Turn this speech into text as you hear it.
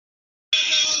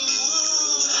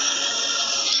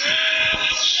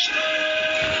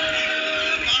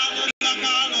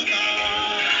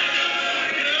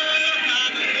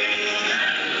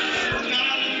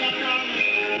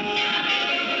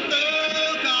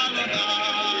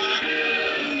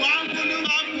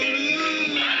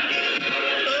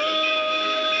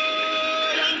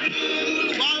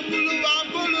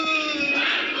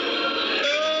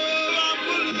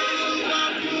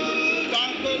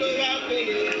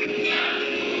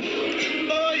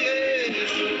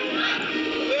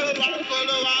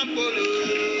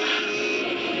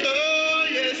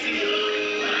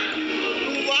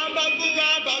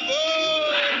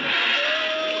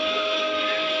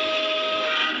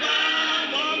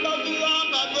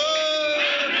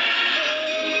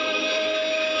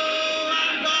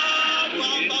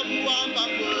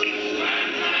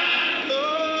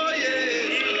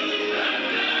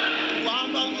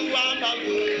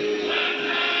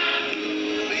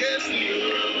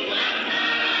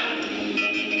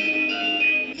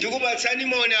Takupatsani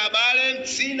moni abale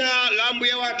mtsina la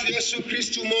mbuye wathu Yesu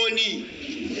Kristu moni.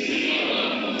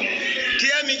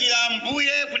 Tiyamikira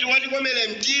mbuye kuti watikomere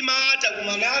mtima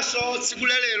takumanaso tsiku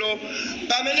lero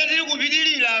pamene tili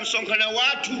kupitirira msonkhano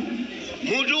wathu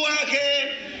mutu wake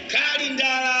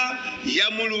kalendala ya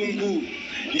mulungu.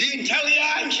 Ndi nthawi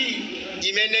yanji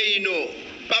imene ino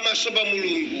pamaso pa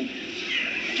mulungu.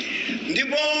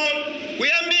 Ndipo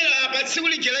kuyambira pa tsiku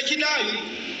lija lachinayi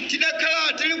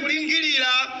tidakhala tili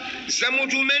kulingirira za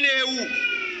mutu umenewu.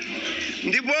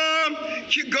 Ndipo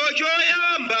chigawo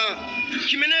choyamba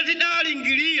chimene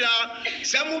tidalingirira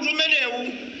za mutu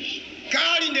umenewu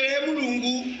kalendala ya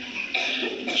mulungu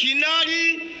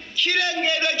chinali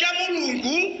chilengedwe cha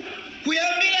mulungu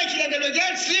kuyambira chilengedwe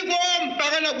cha dziko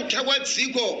mpaka na kutha kwa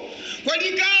dziko. Kodi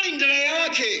kalendala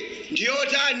yake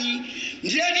ndiyotani?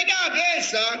 Ndiye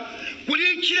tidapeza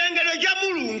kuti chilengedwe cha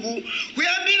mulungu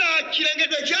kuyambira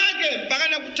chilengedwe chake mpaka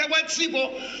na kutha kwa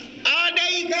dziko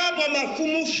adayikapo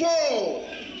mafumu 4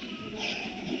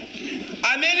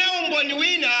 amene umboni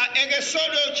wina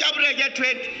Exodo chapter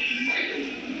 20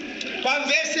 pa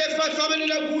verse 5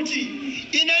 amanena kuti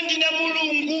ine ndine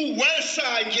mulungu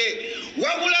wansanje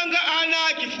wakulanga ana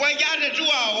chifukwa cha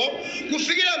atatu awo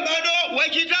kufikira m'bado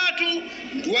wachitatu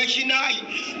ndi wachinayi.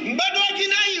 M'bado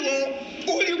wachinayiwo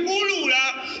uli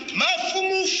kuulula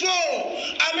mafumu 4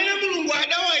 amene mulungu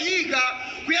adawayika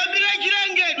kuyambira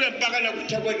chilengedwe mpaka na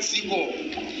kutha kwa dziko.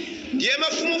 Ndiye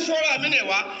mafumu 4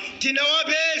 amenewa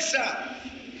tinawapeza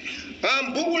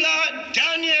m'buku la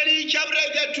Danieli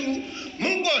chapter 2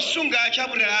 mungosunga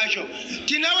chapter yacho.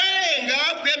 Tinawerenga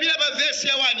kuyambira pa verse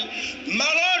ya 1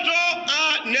 maloto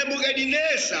a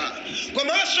Nebukadineza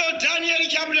komanso Danieli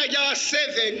chapter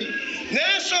 7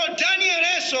 nenso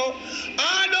Danielenso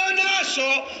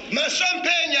adonaso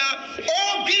masomphenya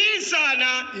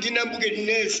ogwirizana ndi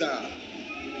Nebukadineza.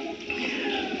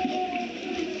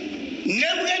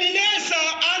 Nebukadineza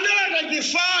analanda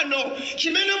chifano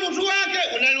chimene mutu wake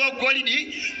unali wa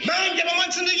golidi, manja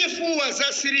pamodzi ndi chifuwa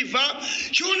za siliva,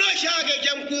 chiuno chake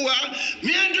cha mkuwa,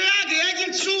 miyendo yake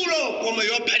yachitsulo koma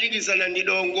yophatikizana ndi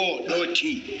dongo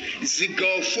doti.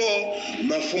 Zigawo 4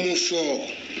 mafumu 4.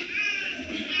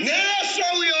 Nenso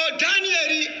uyo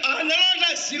Danieli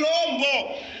analota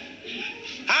zilombo.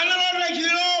 Analota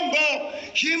chilombo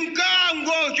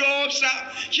chimkango choopsa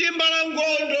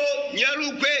chimbalangondo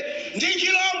nyalugwe ndi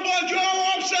chilombo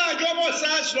choopsa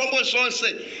choposa zilombo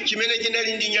zonse chimene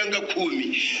chinali ndi nyanga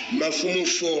 10 mafumu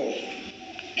 4.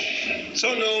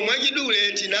 Tsono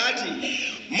mwachidule tinati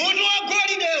mutu wa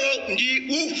golidewo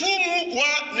ndi ufumu wa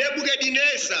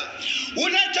Nebukadineza.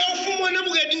 Utatha ufumu wa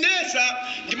Nebukadineza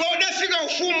ndipo udafika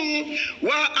ufumu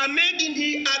wa Amedi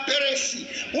ndi Aperesi.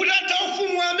 Utatha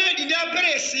ufumu wa Amedi ndi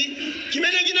Aperesi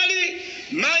chimene chinali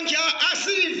manja a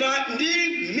siliva ndi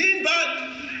mimba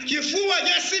chifuwa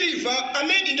cha siliva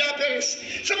Amedi ndi Aperesi.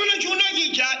 Samano chiuno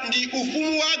chija ndi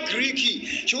ufumu wa Griki,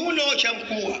 chiuno cha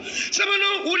mkuwa.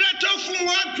 Samano utatha ufumu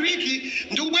wa Griki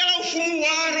ndi kubwera ufumu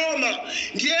wa Roma,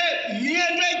 ndiye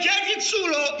miyendo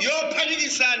yachitsulo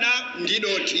yophatikizana ndi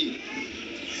doti.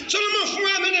 Tsono mafumu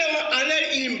amenewa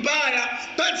anali mbala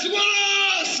pa dziko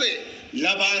lonse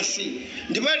lapansi.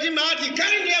 Ndipo timati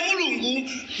kalendala ya mulungu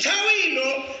nthawi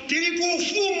ino tili ku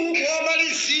ufumu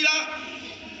womalizira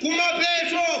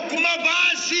kumapeto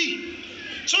kumapazi.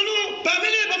 Tsono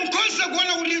pamenepa mukhoza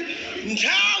kuona kuti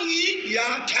nthawi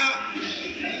yatha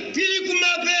tili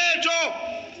kumapeto.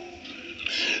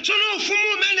 Tsono ufumu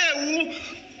umenewu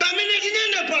pamene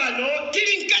tinene pano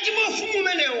tili mkati mwa ufumu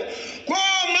umenewu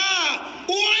koma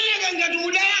uoneka ngati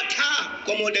udatha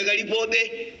koma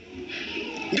udakalipobe.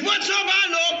 Ndipo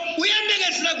tsopano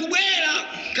uyembekezera kubwera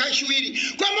kachiwiri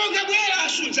koma ukabwera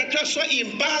sudzakhalanso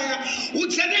mbala.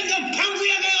 Udzatenga mphamvu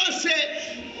yake yonse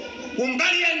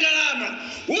kumbali ya ndalama,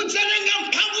 udzatenga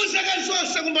mphamvu zake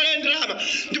zonse kumbali ya ndalama.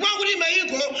 Ndipo kuti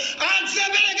mayiko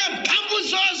adzapereka mphamvu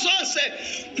zonse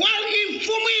kwa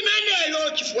mfumu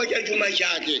imeneyo chifukwa cha chuma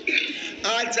chake.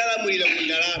 Adzalamulira ku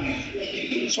ndalama.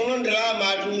 Tsono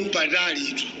ndalama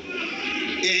atiumpatalitu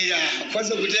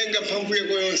kwaza kutenga mphamvu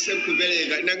yako yonse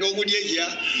kupereka nanga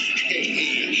ukudyecha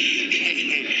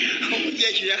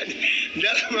ukudyecha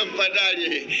ndalama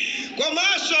mpatali.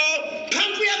 Komanso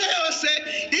mphamvu yake yonse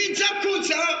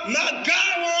idzakhudza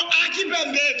magawo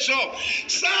achipembedzo.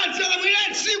 Sadzalamulira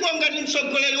dziko ngati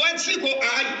mtsogoleri wa dziko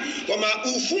ayi, koma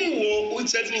ufumuwo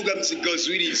udzatuluka mzigawo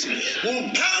ziwirizi,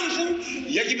 kumphamvu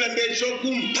ya chipembedzo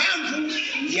kumphamvu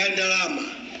ya ndalama.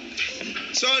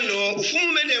 Tsono ufumu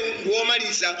umenewu ndi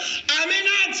womaliza amene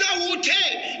adzawuthe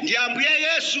ndi Ambuye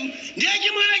Yesu. Ndiye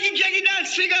chimwala chija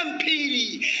chidatsika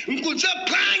mphiri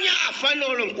nkudzaphwanya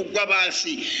afanolo nkugwa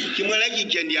pansi. Chimwala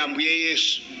chija ndi Ambuye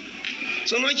Yesu.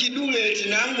 Sono chidule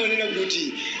tinangonena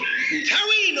kuti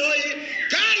nthawi inoyi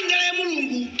kalendala ya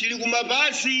mulungu tili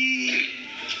kumapazi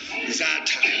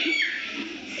zatha.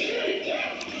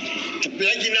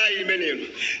 Lachinayi limenelo.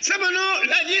 Tsopano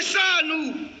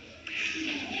lachisanu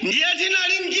ndiye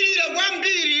tinalingirira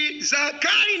kwambiri za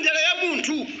kalendala ya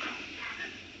munthu,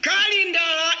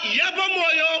 kalendala ya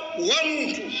pamoyo wa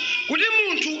munthu, kuti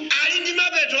munthu ali ndi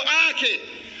mapeto ake.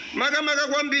 Makamaka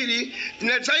kwambiri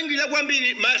tinatsangira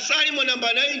kwambiri Masalimo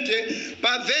namba 90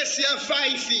 pa vesi ya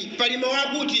 5 palima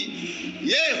wakuti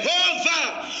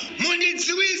Yehova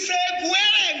mundidziwise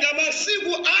kuwerenga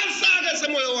masiku asaka za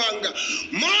moyo wanga,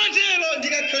 motero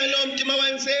ndikakhala nawo mtima wa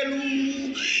nzeru.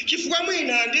 Chifukwa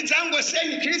mwina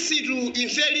ndidzangoseni Khristu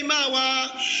infeli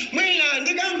mawa, mwina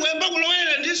ndikangoyamba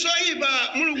kulowera ndisoyipa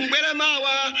mulungu bwera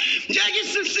mawa.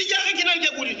 Njachisisi chake chinali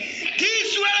chakuti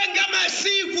tisiwerenga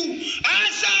masiku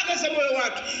asaka za moyo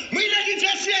wathu, mwina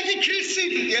tidzasiya Chikhristu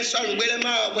Yesu alubwere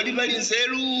mawa kodi pali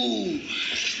nzeru.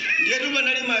 Ndiyetu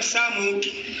panali masamu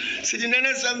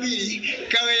sitinene zambiri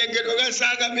kawerengero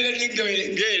kasaka amene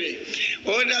tingawerengere.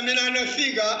 Onda amene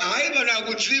anafika ayi pano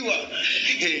akudziwa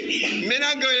mmene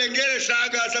angawerengere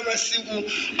saka za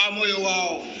masiku a moyo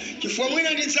wawo. Chifukwa mwina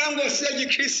ndidzangosiya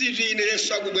Chikhristu ine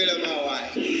Yesu akubwera mawa.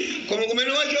 Koma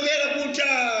kumene wachokera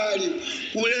kutali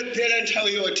kulephera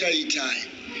nthawi yotayitayi.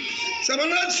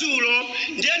 Tsopano dzulo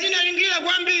ndiye tinalingirira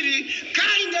kwambiri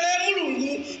kalendala ya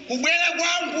mulungu kubwera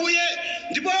kwa Ambuye,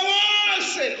 ndipo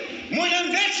wonse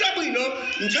muyamvetsa bwino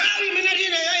nthawi imene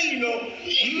tili ino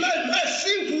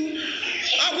masiku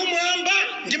akumwamba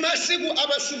ndi masiku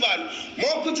apansi pano.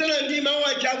 Mokhudzana ndi mawu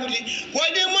aja kuti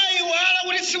kodi mwayiwala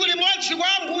kuti tsiku limodzi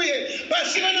kwa Ambuye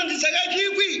pansi pano ndi zaka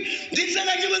 1000, ndi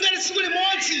zaka 1000 ngati tsiku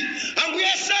limodzi. Ambuye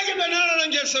sakeba nalo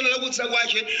lonjezo lakudza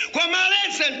kwake, koma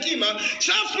aletsa mtima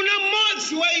safuna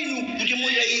mmodzi wa inu kuti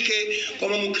muyike,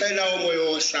 koma mukhale nawo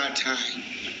moyo wosatha.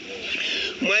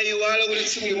 Mwayiwala kuti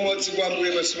tsiku limodzi kwa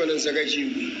Ambuye pansi pano zaka 1000.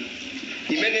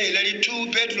 Imene inali 2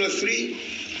 Petro 3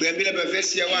 kuyambira pa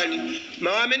vesi ya 1.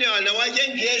 Mawu amene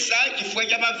anawachenjeza chifukwa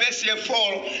cha pa vesi ya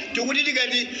 4 tikuti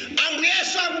tikati Ambuye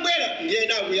Yesu akubwera ndiye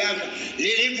nakuyankha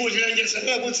lilivuti lonjezo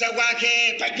lakudza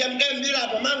kwake padya mdambira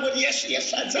apo mangoti Yesu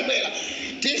adzabwera.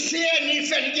 Tisiyeni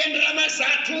ife tijendera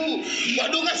masathu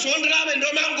waduka sondolame ndo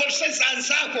mangoti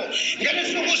sezanzako ngati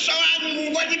sikusa wanu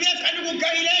Mungu atipepha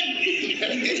ndikugalireni.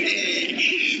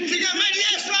 Tikamati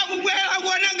Yesu akubwera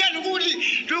kuona ngati kuti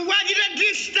tikuwachita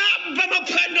disturb pa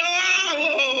maphwando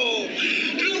wawo,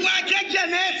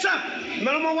 tikuwachechemetsa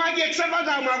malomo wajetsa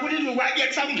pakamwa kuti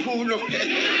tikuwajetsa mphuno.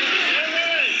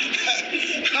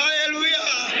 Haleluya.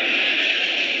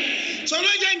 Tsono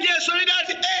chenjezo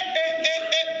lidati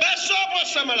basopo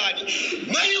samalani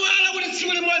mwayiwala kuti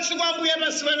tsiku limodzi kwa Ambuye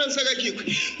pansi pano zaka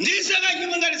 1000, ndi zaka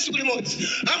 1000 ngati tsiku limodzi.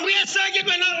 Ambuye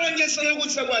sachedwa nalo lonjezo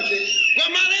lakudza kwake,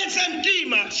 koma aletsa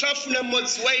mtima safuna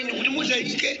mmodzi wa inu kuti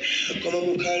mutayike, koma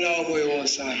mukhale nawo moyo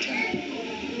wosatha.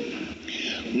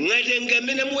 Mwatenga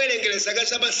mmene muwerengera zaka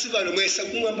zapansi pano mwesa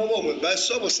kumwamba komwe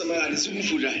basopo samalani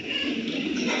zikuvutani.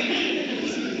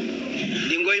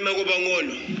 Ndingoyimako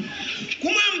pang'ono.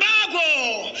 Kumwambako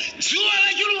dzuwa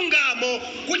la chilungamo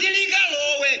kuti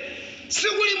likalowe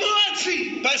tsiku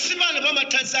limodzi pansi pano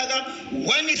pamatha zaka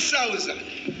 1000.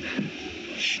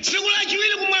 Tsiku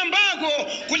lachiwiri kumwambako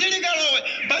kuti likalowe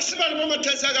pansi pano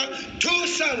pamatha zaka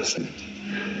 2000.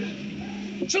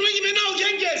 Tsono chimene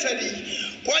uchenjeza ndi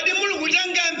kodi mulungu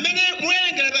tanga mmene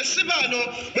muwerengera pansi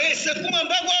pano mwese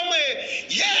kumwamba komwe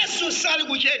Yesu sali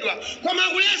kuchedwa, koma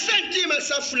kulesa mtima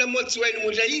safuna mmodzi wa inu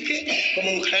mutayike,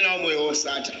 koma mukhale nawo moyo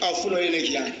wosatha. Afuna ine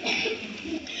chiyani?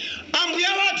 Ambuye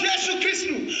wathu Yesu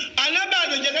Khristu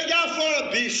anabadwa chaka cha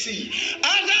 4 BC.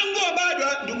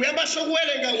 Atangobadwa ndikuyambanso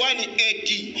kuwerenga 1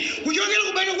 AD. Kuchokera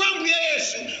kubadwa kwa Ambuye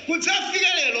Yesu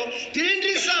kudzafika lero tili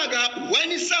ndi zaka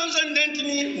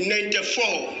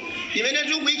 1994. Imene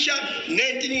tikuitcha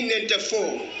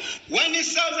 1994.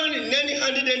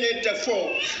 1994.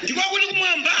 Ndiko kuti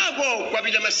kumwambako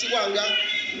kwapita masiku anga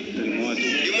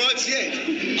limodzi eti.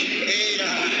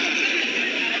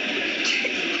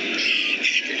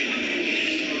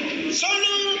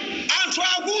 Sono anthu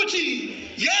akuti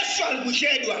Yesu ali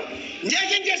kuchedwa. Ndiye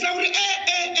chenjeza kuti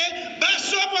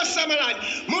basopo samalani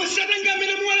musatenga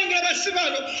mmene muwerengera pansi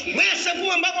pano mwese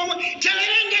kumwambako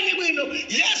tawerengani bwino.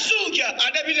 Yesu uja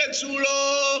adapita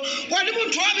dzulo, kwani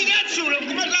munthu wapita dzulo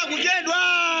kumata kuchedwa.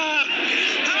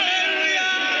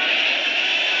 Haleluya.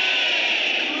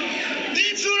 Ndi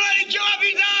dzulo licho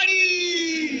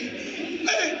wapitali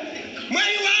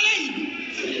mwayiwala inu.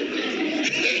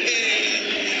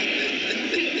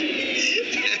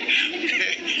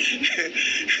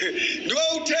 Ndiwo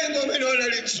uthenga umene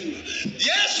unali dzulo. mtima.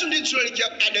 Yesu ndi dzulo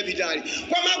lija adapitali.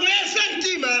 Koma kuleza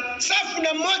mtima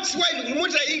safuna mmodzi wa inu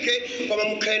kumutayike koma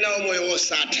mukhale nawo moyo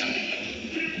wosatha.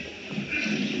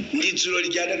 Ndi dzulo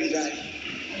lija adapitali.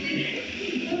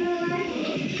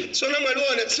 Tsono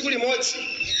mwaliona tsiku limodzi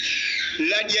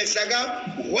ladya zaka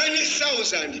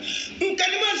 1000.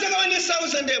 Mkati mwa zaka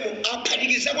 1000 emo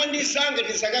aphatikiza kwa ndi zanga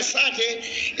ndi zaka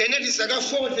 30, ena ndi zaka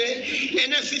 40,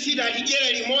 ena 50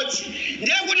 atidyera limodzi.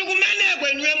 Ndiye kuti kumeneko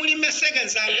inuyo muli maseka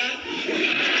zanga.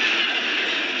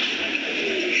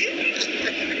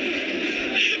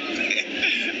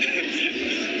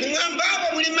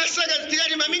 Kumwambapo muli maseka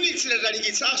tikati maminitsi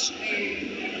latalikitsaso.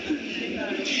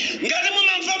 Ngati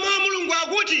mumamva mwa mulungu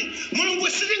akuti mulungu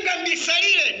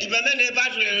sitingambisalire ndi pamene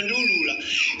patu lero ndiulula.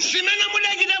 Zimene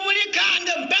mudachita muli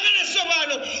khanda mpaka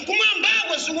nasopano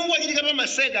kumwambako sikungochitika pa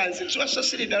masekansi tsiwaso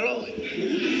silidalowe.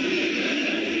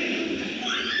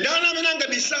 Ndaona amene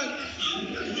angabisala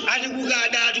ati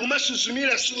kukada ati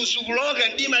kumasuzumira sukuloka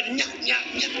ndima ati nya.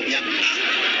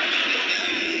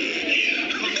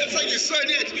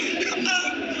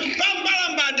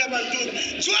 Pambalambanda pantunda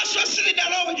tsiwaso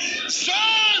silidalowe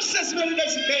zonse zimene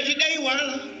ndazipeti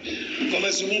dayiwala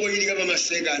koma zikungochitika pa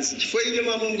masekansi chifukwa ine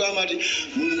mwa mulungu amati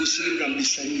mulungu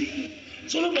sitingambisalire.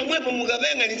 Tsono pamwepo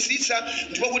mukapeng'anitsitsa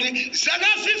ndipo kuti zaka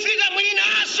 50 muli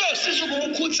naso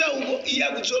sizikumukhudza uko iye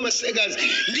akudziwa masekansi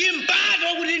ndi mpato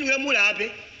wakuti inuyo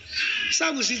mulape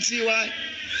sakuzidziwa.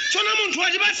 Tsono munthu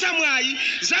watipatsa mwayi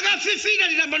zaka 50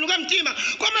 litambanuka mtima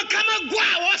koma khama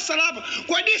gwawo osalapa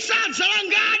kodi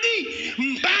sadzalangadi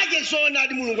mpake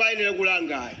zoonadi mulungu ayenera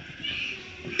kulangayo.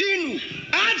 Inu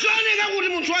adzaoneka kuti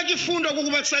munthu wachifundo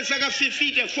kukupatsa zaka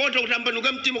 50 40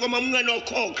 kutambanuka mtima koma mung'ana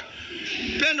okhoka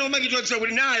pena umakitodza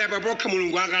kuti naye papokha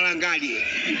mulungu akalangadi.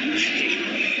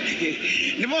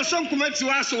 Ndiponso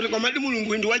nkumadziwanso kuti komadi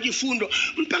mulungu ndi wachifundo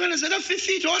mpaka na zaka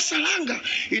 50 osalanga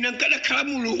ine nkadakhala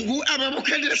mulungu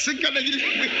apapokha sinkadachita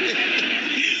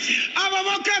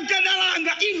apapokha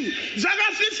nkadalanga. Inu zaka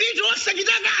 50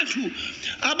 osachita kanthu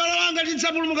abale wanga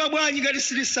tidzapulumuka bwanji ngati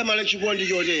silisamala chikondi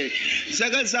chotere.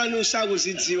 Zaka zanu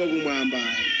sakuzidziwa kumwamba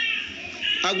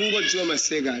akungodziwa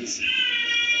masekansi.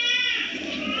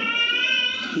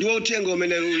 Ndiwo uthenga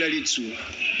umene unalitsuka.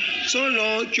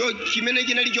 Tsono chimene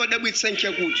chinali chodabwitsa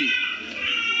nchakuti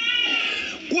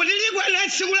kuti likwana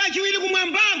tsiku lachiwiri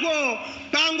kumwambako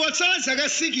pangotsala zaka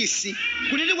 6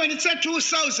 kuti likwanitsa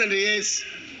 2000 years.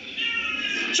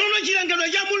 Tsono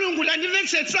chilengedwe cha mulungu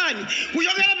tandimvetsetsani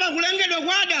kuchokera pa kulengedwa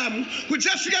kwa Adamu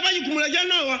kudzafika pa chigumula cha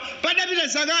Nowa padapita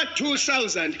zaka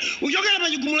 2000. Kuchokera pa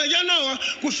chigumula cha Nowa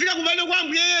kufika kubadwa kwa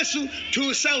Ambuye Yesu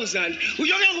 2000.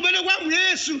 Kuchokera kubadwa kwa Ambuye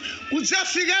Yesu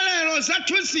kudzafika lero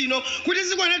zathu zino kuti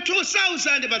zikwana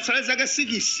 2000 patsala zaka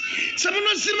 6.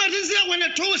 Tsopano zimatizira kwana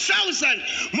 2000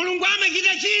 mulungu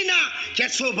amachita china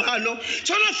chatsopano.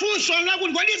 Tsono funso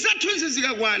lakuti kodi zathu izi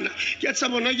zikakwana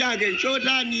chatsopano chake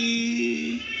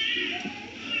chotani.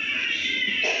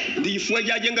 Ndi chifukwa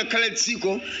chake ngakhale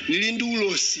dziko lili ndi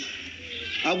ulosi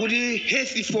akuti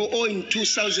health for all in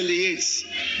 2000 years.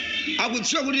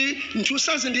 Akudziwa kuti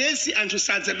 2000 years anthu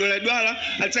sadzadwaladwala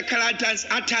adzakhala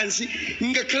athanzi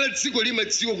ngakhale dziko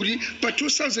limadziwa kuti pa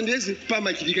 2000 years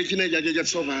pamachitika china chake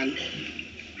chatsopano.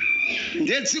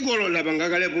 Ndiye dzikolo lapanga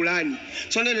kale pulani.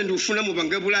 Tsono ine ndikufuna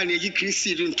mupange pulani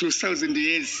yachikhristu 2000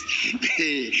 years.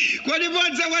 Kodi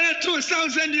bodza kwana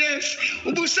 2000 years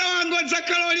ubusa wangu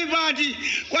udzakhala uli pati?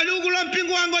 Kodi ukulu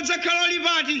mpingo wangu udzakhala uli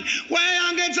pati? Kwaye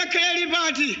yange idzakhala ili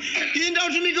pati? Inda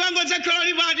utumiki wangu udzakhala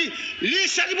uli pati?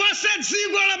 Lisatipose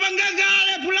dziko lapanga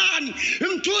kale pulani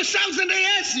 2000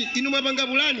 years inu mwapanga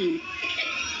pulani.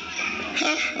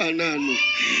 Ananu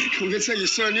umvetsa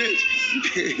chisoni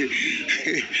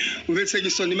umvetsa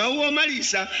chisoni mawu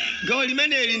omaliza gawo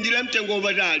limeneli ndi la mtengo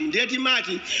wapatali. Ndiye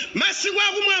timati masiku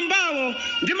akumwambawo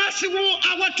ndi masiku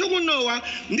akwathu kunowa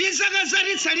ndi zaka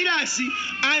zatitsalirasi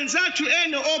anzathu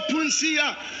ene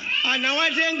ophunzira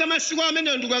anawatenga masiku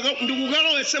amenewo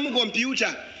ndikukalowetsa mu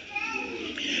kompyuta.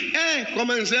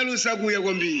 Koma nzeru zakuya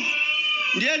kwambiri.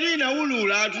 Ndiye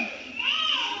inaululatu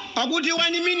akuti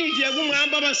 1 minute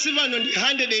yakumwamba pasi pano ndi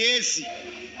 100 years.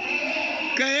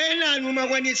 Kaena anu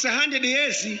makwanitsa 100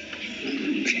 years.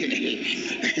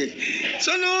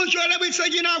 Tsono chodabwitsa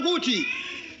china akuti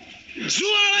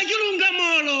dzuwa la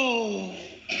chilungamolo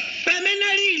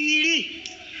pamene lilili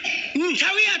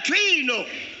nthawi yathu ino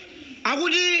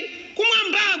akuti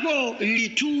kumwambako li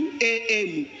 2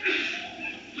 AM.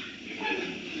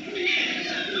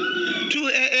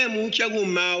 2 AM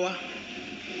chakummawa.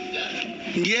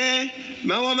 Ndiye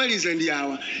mawu amaliza ndi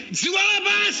awa. Dziko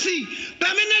lapansi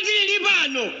pamene tili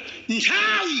pano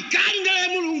nthawi kalendala ya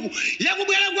mulungu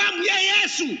yakubwera kwa Ambuye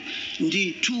Yesu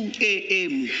ndi 2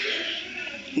 AM.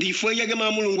 Ndifo yake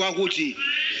mwa mulungu akuti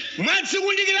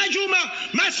mwatsikundikira chuma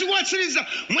masiku otsiriza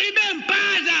mulibe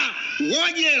mpata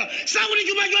wodyera. Sakuti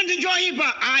chuma cho ndi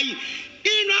choyipa ayi.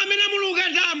 Ino amene mulungu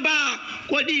atamba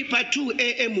kodi pa 2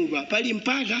 AM pali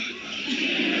mpata?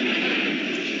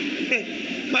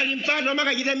 Pali mpata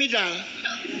wamakachita mitala?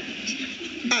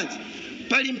 Ati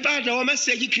pali mpata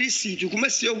wamasiya chikhristu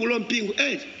kumasiya kulo mpingo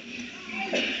eti?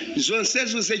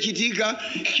 Zonsezo zachitika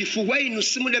chifukwa inu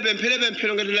simudapemphere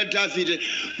ngati la Davide.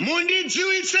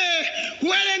 Mundidziwitse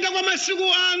kuwerenga kwa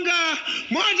masiku anga,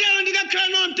 motero ndikakhala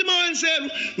nawo mtima wanzeru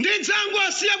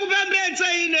ndidzangosiya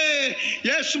kupembedza ine.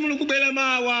 Yesu mulukubwera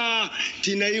mawa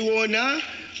tinaiona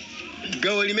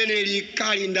gawo limeneli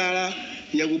kalendala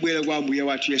yakubwera kwa Ambuye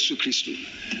wathu Yesu Khristu.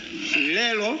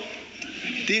 Lero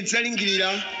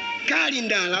tidzalingirira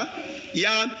kalendala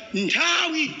ya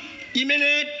nthawi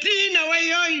imene tina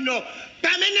wayo ino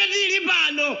pamene tili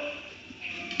pano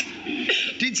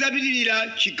tidzapitirira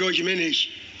chigawo chimenechi.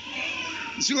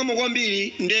 Zikomo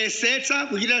kwambiri ndesetsa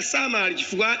kuchita samali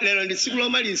chifukwa lero ndi tsiku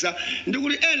lomaliza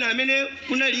ndikuti ena amene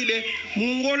kunalibe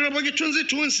mungotopo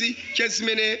chithunzithunzi cha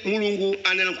zimene mulungu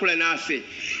analankhula nafe.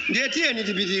 Ndiye tiyeni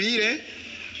tipitirire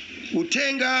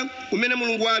uthenga umene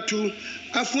mulungu wathu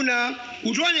afuna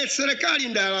kutionetsera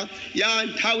kalendala ya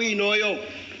nthawi inoyo.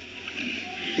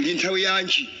 Ndi nthawi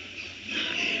yanji?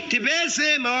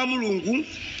 Tipeze mawu a mulungu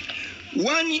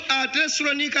 1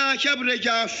 Tesalonica chapter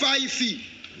cha 5.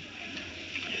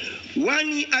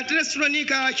 1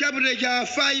 Tesalonica chapter cha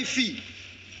 5.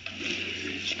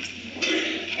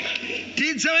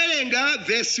 Tidzawerenga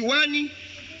verse 1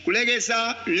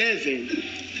 kulekeza 11.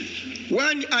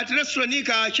 1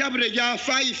 Tesalonica chapter cha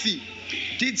 5.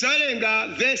 Tidzawerenga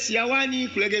verse ya 1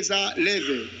 kulekeza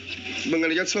 11.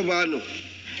 Bangala chatsopano.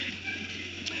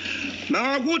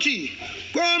 Mawakuti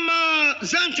koma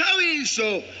za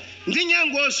nthawizo ndi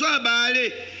nyengozo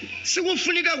abale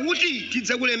sikufunika kuti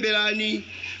tidzakulemberani,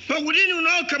 pakuti inu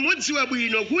nokha mudziwa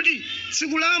bwino kuti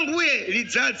tsiku la Ambuye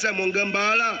lidzadza monga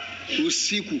mbala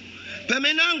usiku.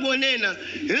 Pamene angonena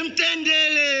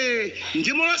mtendere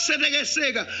ndi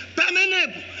mosatekeseka,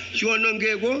 pamenepo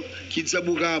chiwonongeko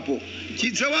chidzabukapo,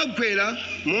 chidzawagwera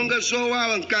monga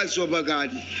zowawa mkazi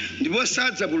wapakati, ndipo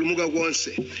sadzapulumuka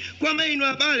konse. Koma inu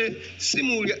abale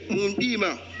simuli mu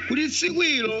mdima kuti tsiku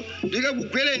ilo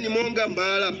likakugwereni monga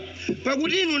mbala,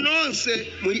 pakuti inu nonse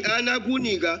muli ana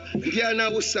akuunika ndi ana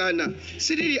akusana,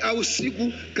 sitili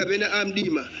ausiku kapena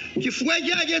amdima. Chifukwa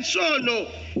chake tsono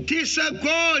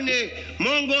tisagone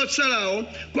monga otsalawo,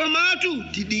 komatu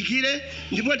tidikire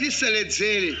ndipo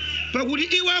tisaledzere.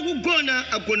 Pakuti iwo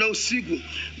akugona agona usiku,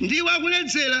 ndi iwo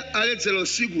akuledzera aledzera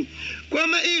usiku.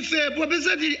 Koma ife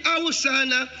popeza tili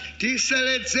ausana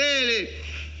tisaledzere,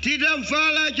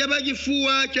 titavala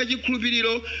chapachifuwa cha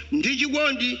chikhulupiriro ndi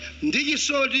chikondi ndi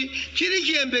chisoti chili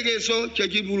chiyembekezo cha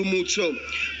chipulumutso.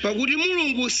 Pakuti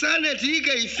mulungu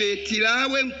sanatiyike ife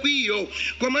tilawe mkwiyo,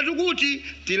 koma tikuti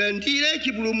tilandire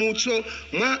chipulumutso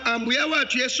mwa Ambuye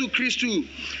wathu Yesu Khristu,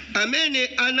 amene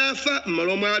anafa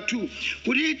m'malo mwathu,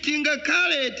 kuti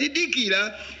tingakhale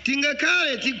tidikira,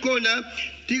 tingakhale tigona,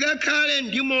 tikakhale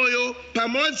ndi moyo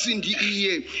pamodzi ndi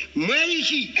iye. Mwa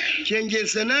ichi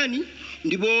chenjezanani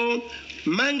ndipo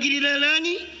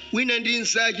mangiriranani wina ndi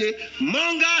mnzake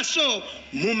monganso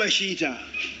mumachita.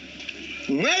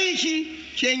 Mwa ichi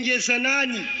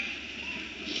chenjezanani.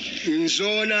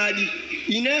 Nzoonadi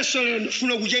inenso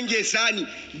ndifuna kuchenjezani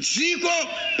dziko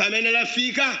pamene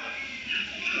lafika.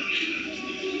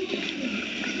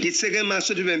 Titseke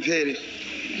maso tipemphere.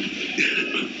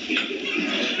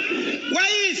 Kwa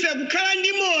ife kukhala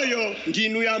ndi moyo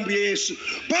ndinu ya Ambuye Yesu,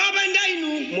 popanda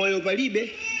inu moyo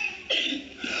palibe.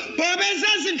 Popeza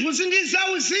zinthu zindi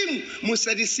zauzimu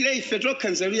musatisire ife tokha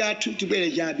nzeru yathu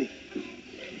tibwere chabe.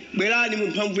 Bwerani mu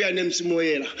mphamvu ya Mzimu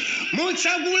Woyera,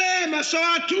 mutsegule maso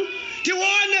athu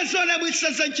tione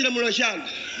zodabwitsa za chilamulo chanu,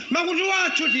 makutu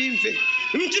wathu timve,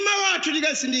 mtima wathu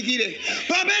tikazindikire.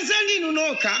 Popeza ndinu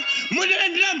nokha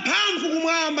mutilandira mphamvu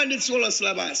kumwamba ndi dziko lonse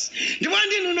lapansi, ndipo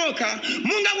ndinu nokha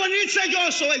mungakwaniritse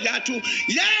chosowa chathu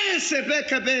yense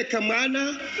pekha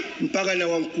mwana mpaka na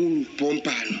wamkulu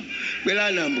pompano.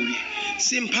 Bwerani Ambuye,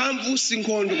 si mphamvu si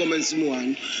nkhondo koma mzimu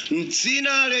wanu.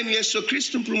 M'dzina la Yesu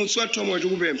Khristu mpulumutsi wathu omwe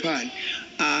tikupemphani.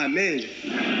 Amen.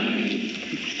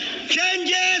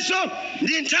 Chenjezo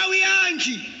ndi nthawi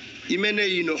yanji imene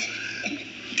ino?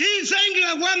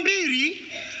 Tizayingira kwambiri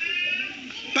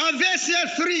pa verse ya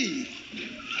 3.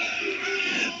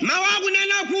 Mawu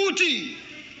akunena kuti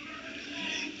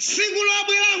tsiku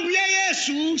lobwera Ambuye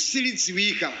Yesu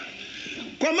silidziwika,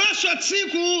 komanso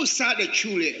tsiku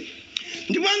sadatchule,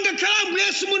 ndipo ngakhale Ambuye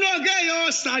Yesu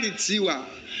munogeyo salidziwa.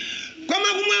 koma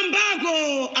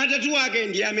kumwambako Atate wake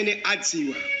ndiye amene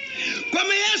adziwa.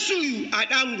 Koma Yesuyu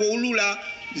adangoulula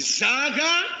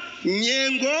zaka,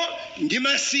 nyengo ndi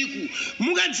masiku.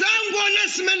 Mukadzangoona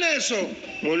zimenezo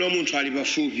muno munthu ali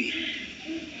pafupi.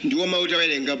 Ndiwo mauti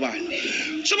awerenga pano.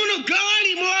 Tsono gawo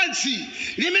limodzi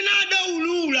limene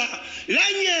adaulula la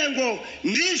nyengo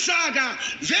ndi zaka,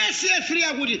 vesi 3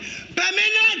 akuti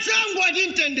pamene adzangoti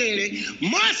mtendere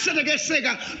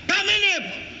mosatekeseka,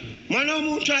 pamenepo mwana wa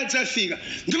munthu adzafika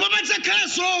ndipo padzakhala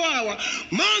zowawa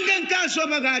monga mkazi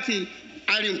wapakati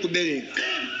ali mkubereka.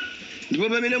 Ndipo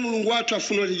pamene Mulungu wathu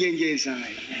afuna kutichenjeza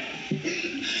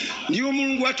ndiwo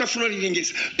Mulungu wathu afuna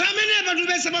kutichenjeza. Pamenepa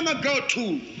tipeza pa magawo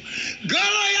 2.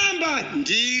 Gawo loyamba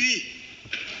ndili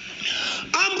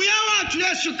Ambuye wathu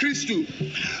Yesu Khristu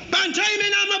pa nthawi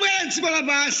imene amabwera dziko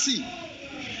lapansi.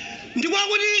 Ndipo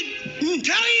kuti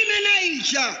nthawi imene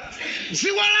ija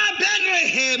dziko la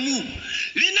Betelehemu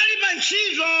linali pa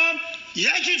ntchito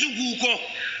ya chitukuko.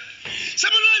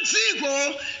 Samuno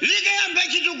dziko likayamba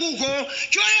chitukuko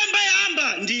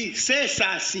choyamba ndi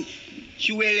sesasi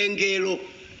chiwerengero.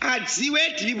 Adziwe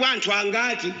tilipo anthu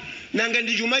angati nanga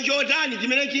ndi chuma chotani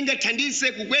chimene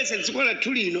chingathandize kukweza dziko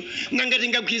lathu lino, nanga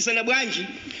tingagwirizana bwanji.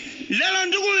 Lero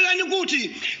ndikulirani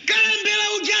kuti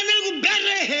kalembera uja anali ku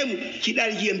Betelehemu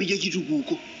chidali chiyambi cha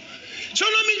chitukuko.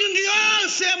 Tsono mitundu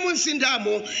yonse mu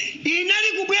mzindamo inali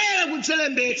kubwera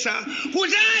kudzalembetsa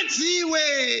kuti adziwe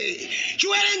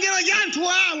chiwerengero cha anthu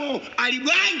awo ali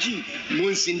bwanji mu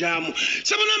mzindamo.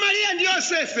 Tsono Mariya ndi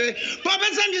Yosefe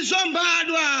popeza ndi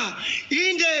zombadwa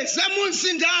inde za mu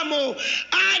mzindamo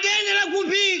adenera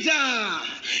kupita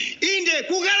inde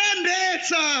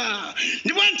kukalembetsa.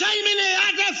 Ndipo nthawi imene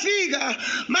atafika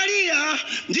Mariya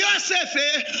ndi Yosefe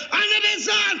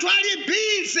anapeza anthu ali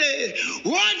bize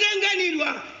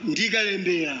wotenganidwa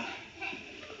ndikalembera.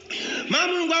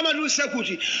 Mulungu amatiwuza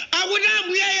kuti akuti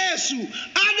Ambuye Yesu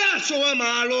adasowa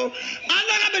malo,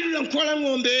 adakabadwira m'khola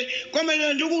ng'ombe, koma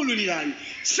ine ndikuwululirani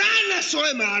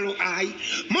sanasowe malo ayi.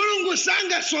 Mulungu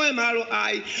sangasowe malo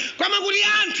ayi, koma kuti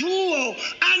anthuwo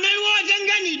anali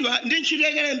wotenganidwa ndi ntchito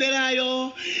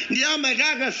yakalemberayo. Ndi amati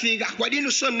akafika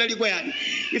kwadini mnali kwayani.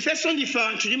 Ifenso ndife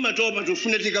anthu timatopa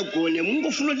tifune tikagone,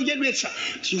 mungofuna tichedwetsa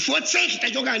tifotseki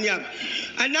tachokani apa.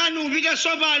 Anani upita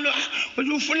sopano kuti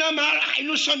ufuna malo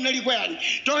inunso mnali kwayani.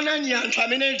 Tonani anthu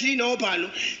amene tinawo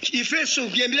pano ifenso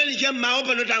kuyambirani cham'mawa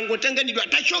pano tangotenganidwa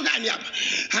tachokani apa.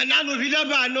 Anani upita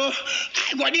pano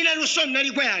kwadina inunso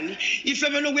mnali kwayani. Ife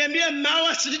pano kuyambira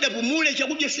m'mawa sitidapumule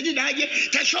chakudya sitidadye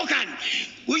tachokani.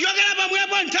 Uchokera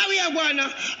pamwepo nthawi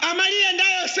yakwana Amariya ndi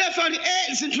Yosefe ali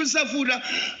zinthu zavuta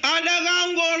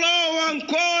adakangolowa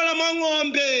m'khola mwa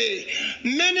ng'ombe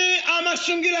mmene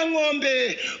amasungira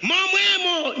ng'ombe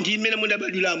momwemo ndi mmene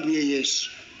mudabadwira Ambuye Yesu.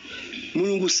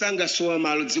 Mulungu sangasowa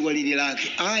malo dziko lili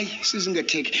lake ayi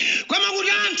sizingatheke, koma kuti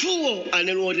anthuwo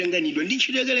anali otenganidwa ndi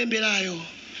ntchito yakalemberayo.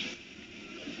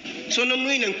 Tsono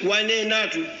mwina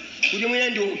nkuwanenatu kuti mwina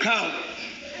ndi okhawo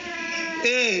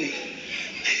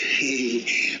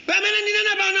pamene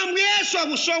ndinena pano Ambuye Yesu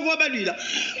akusowa kubadwira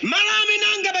malo amene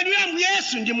angabadwira Ambuye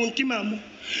Yesu ndi mu mtimamo.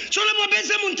 Tsono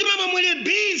popeza mu mtimamo muli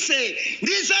bize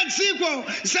ndi za dziko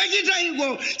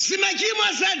zachitayiko zimachimwa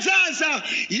zadzaza,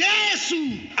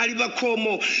 Yesu ali pa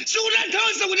khomo.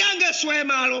 Sikutanthauza kuti angasowe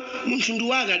malo mtundu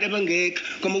wake adapanga yekha,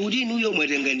 koma kuti inuyo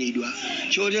mwatenganidwa.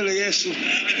 Chotero Yesu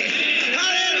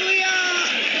haleluya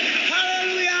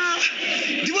haleluya.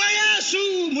 Ndipo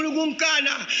Yesu muli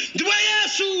kumkana, ndipo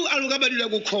Yesu alukabadwira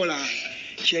kukhola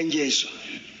chenjezo.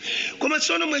 Koma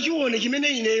tsono mwachiona chimene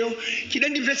ineyo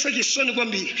chidandimvetsa chisoni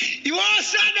kwambiri. Iwo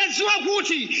sadadziwa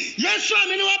kuti Yesu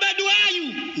amene wabadwayu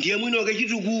ndiye mwini wake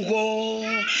chitukuko.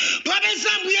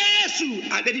 Popeza Ambuye Yesu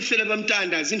adatifera pa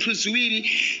mtanda zinthu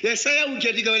ziwiri. Yesaya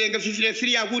uja tikawerenga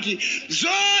 53 akuti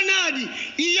zoonadi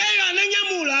iyeyo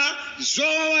ananyamula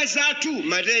zowawa zathu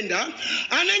matenda,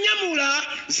 ananyamula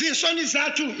zinsoni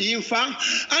zathu imfa,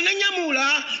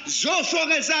 ananyamula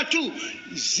zofoka zathu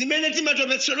zimene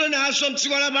timatopetsedwa nazo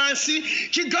mdziko lapansi.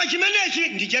 Chigawo chimenechi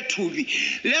ndi chathupi.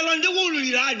 Lero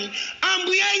ndikuwululirani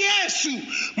Ambuye Yesu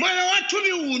moyo wa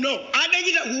thupi uno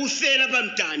adachita kuufera pa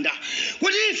mtanda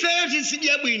kuti ifeyo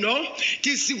tizidye bwino,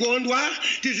 tizikondwa,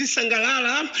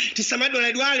 tizisangalala,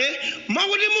 tisamadwaladwale.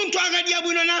 Mwakuti munthu akadya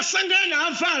bwino nasangalala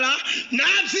navala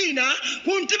nadzina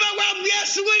kumtima kwa Ambuye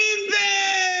Yesu kulimbe.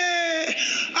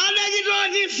 Adachita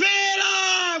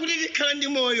kutifera kuti tikhala ndi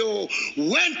moyo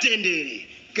wamtendere.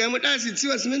 Kaya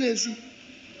mudazidziwa zimenezi?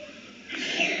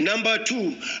 Number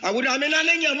 2, akuti amene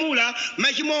ananyamula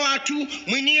machimo wathu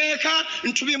mwini yekha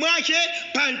mthupi mwake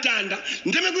pa mtanda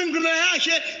ndi mikwingwirima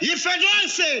yake ife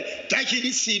tonse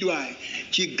tachiritsidwa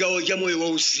chigawo cha moyo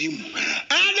wauzimu.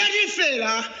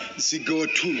 Adatifera zigawo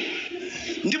 2.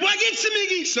 Ndipo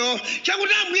chitsimikizo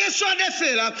chakuti Ambuye Yesu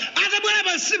adafera atabwera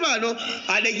pansi pano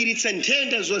adachiritsa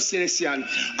nthenda zosiyanasiyana,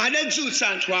 adadzutsa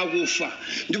anthu akufa,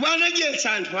 ndipo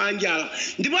anadyetsa anthu anjala,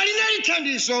 ndipo linali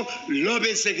thandizo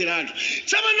lopezekeratu.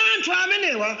 Tsopano anthu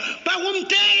amenewa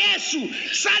pakumteya Yesu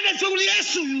sadadziwa kuti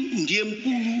Yesuyu ndiye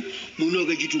mkulu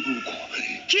munoka chitukuko.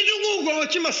 Chitukuko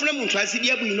chimafuna munthu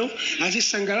azidya bwino,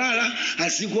 azisangalala,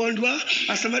 azikondwa,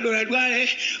 asamadoladwale.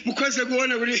 Mukhoze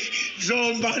kuona kuti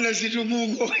zombana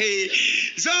zitukuko,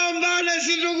 zombana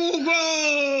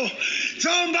zitukuko,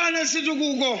 zombana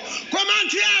zitukuko. Koma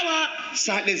anthu yawa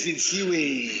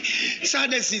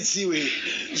sadazidziwe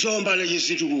zombana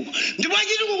chitukuko. Ndipo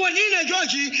chitukuko ndine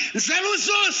chochi nzeru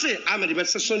zonse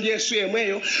amatipatsanso ndi Yesu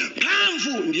yemweyo, mphamvu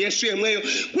ndi Yesu yemweyo,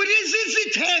 kuti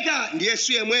zizitheka ndi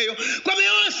Yesu yemweyo. Koma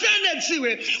yonse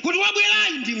anadziwe kuti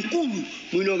wabwerayi ndi mkulu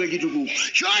mwinoka chitukuko.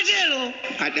 Chotero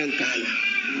adankana.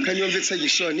 Kanyomvetsa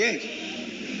chisoni,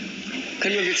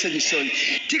 kanyomvetsa chisoni.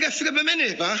 Tikafika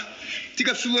pamenepa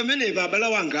abale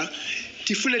wanga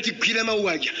tifune tigwire mawu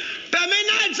aja. Pamene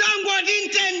adzangoti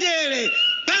mtendere,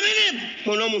 pamene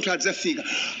mwana wa munthu adzafika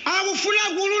akufuna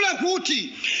kulula kuti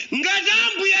ngati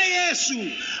Ambuye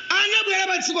Yesu anabwera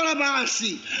pa dziko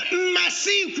lapansi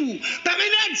m'masiku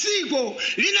pamene dziko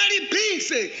linali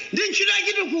bise ndi ntchito ya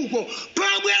chitukuko,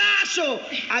 pobweranso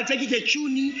adzachite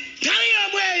chuni nthawi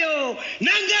yomweyo.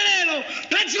 Nanga lero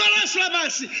pa dziko lonse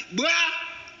lapansi bwa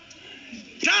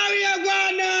nthawi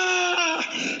yakwana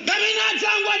pamene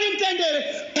adzangoti mtendere,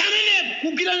 pamene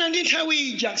kugwirana ndi nthawi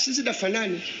ija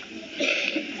sizidafanani.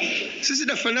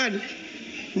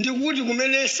 Ndikuti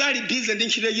kumene sali bize ndi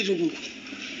ntchito ya chitukuko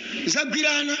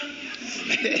zagwirana.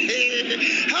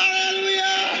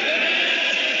 Haleluya,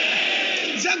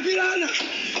 zagwirana.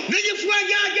 Ndichifukwa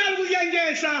chake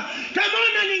alikuchenjeza.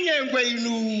 Tamona ni nyengwe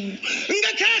inu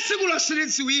ngakhale tsiku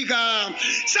losilidziwika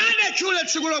sadatchule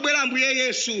tsiku lobwera Ambuye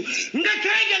Yesu,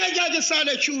 ngakhale chaka chake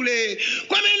sadatchule.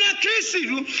 Kwamene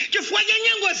Khristu chifukwa cha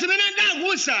nyengo zimene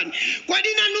ndakuwuzani, kodi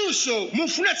nanunso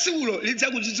mufuna tsikulo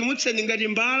lidzakudzidzimutseni ngati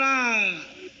mbala?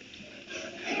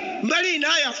 Mbali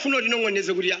inayo afuna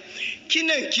tinong'oneze kuti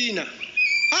kina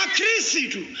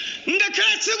Akhristu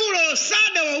ngakhale tsikulo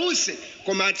sadawawuze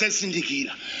koma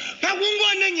adzazindikira.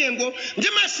 Pakungona nyengo ndi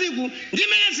masiku ndi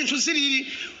mene zinthu zilili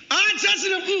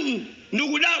adzazile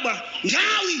ndikudabwa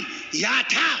nthawi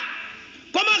yatha.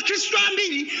 Koma Akhristu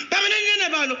ambiri pamene ndine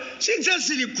pano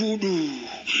sidzazili gudu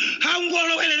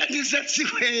angolowerera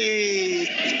ndizadziwe.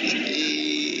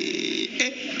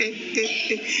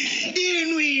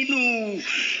 Inu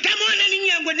tamona ni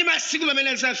nyengo ndi masiku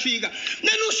pamene zafika,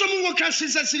 nanunso mungokhala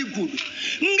sidzazili gudu.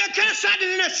 Ngakhale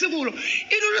sadanena tsikulo,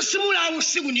 inu lusimula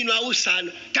usiku ndinu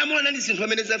ausana. Tamona ndi zinthu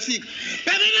pamene zafika,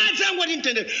 pamene adzangoti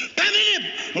mtendere,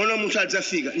 pamene mwana wa munthu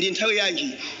adzafika. Ndi nthawi yanji?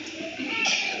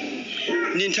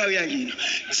 Ndi nthawi yanji?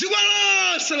 Dziko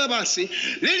lonse lapansi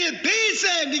lili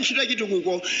bize ndi ntchito ya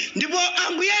chitukuko, ndipo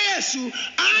Ambuye Yesu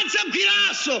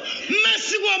adzagwiranso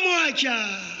m'masiku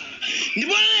omwewa.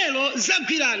 Ndipo lero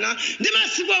zagwirana ndi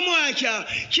masiku omwewa.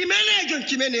 Chimenecho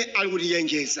chimene ali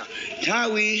kutiyenjeza.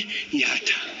 Nthawi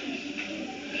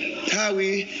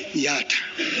yatha.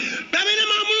 Pamene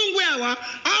mulungu yawa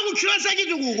akutchula za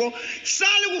chitukuko,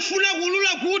 sali kufuna kulula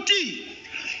kuti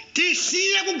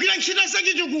tisiye kugwira ntchito za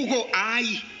chitukuko.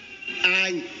 Ayi.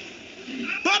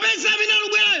 Popeza amene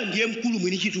alubwerayo ndiye mkulu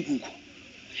mwini chitukuko.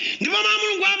 Ndipo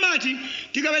mulungu amati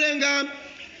tikawerenga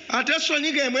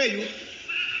Atesalonike yemweyu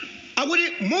akuti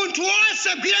munthu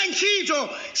wosagwira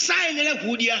ntchito sayenera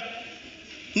kudya.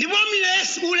 Ndipo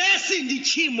ulesi ndi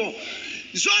tchimo.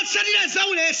 Zotsatira za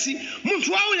ulesi,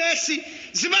 munthu wa ulesi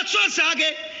zipatso zake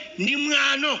ndi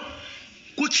mwano,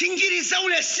 kutchingiriza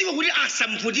ulesiwo kuti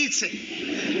asamvutitse.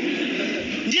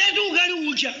 Ndiyetu ukali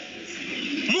uja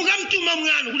mukamtuma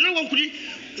mwano kuti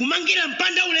kumangira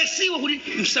mpanda ulesiwo kuti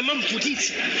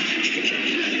msamamvutitse.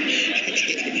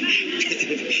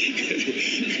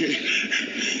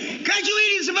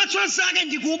 Kachiwiri zipatso zake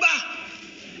ndi kuba,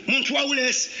 munthu wa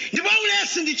ulesi. Ndipo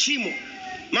ulesi ndi tchimo.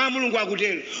 Mulungu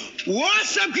akutero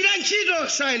wosagwira ntchito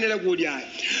sayenera kudya.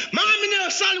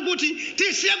 Ameneyo sali kuti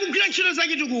tisiye kugwira ntchito za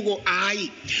chitukuko.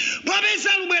 Ayi.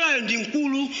 Popeza alubwerayo ndi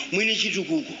mkulu mwini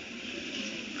chitukuko.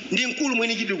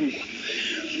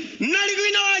 Mlaliki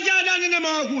wina waja adanena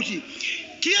mawu kuti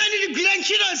tiyeni tigwire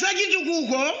ntchito za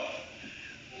chitukuko,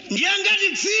 ndiye ngati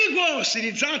dziko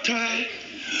silidzatha.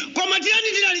 Koma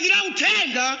tiyeni tilalikira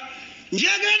uthenga,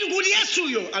 ndiye ngati kuti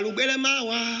Yesuyo alubwere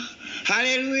mawa.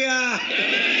 Hallelujah.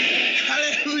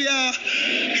 Hallelujah.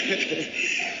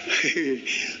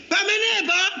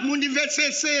 Pamenepa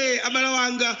mundimvetsetse abale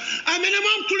wanga amene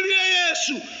mwamukhulupirira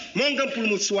Yesu monga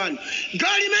mpulumutsi wanu.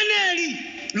 Gawo limeneli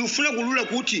lufuna kulula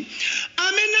kuti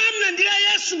amene amlandira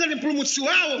Yesu ngati mpulumutsi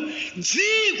wawo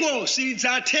dziko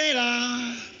silidzathera.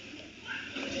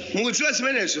 Mukudziwa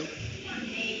zimenezo?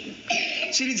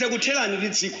 Silidzakutherani ndi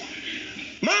dziko.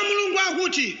 Mawu Mulungu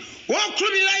akuti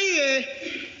wokhulupirira Iye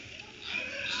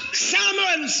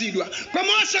samaweruzidwa,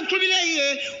 koma wosakhulupirira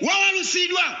Iye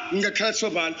waweruzidwa ngakhala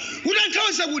tsopano.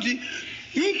 Kutanthauza kuti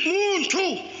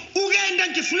munthu ukayenda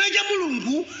m'chifuniro cha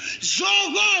Mulungu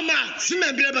zokoma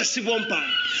zimayambira pansi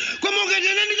pompano, koma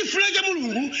ukayenda ndi chifuniro cha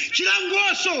Mulungu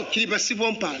chilangoso chili pansi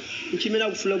pompano chimene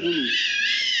akufuna kulula.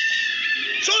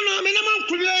 Tsono amene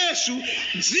amakhulupirira Yesu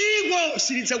dziko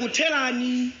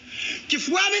silidzakutherani,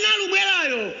 chifukwa amene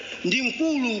alubwerayo ndi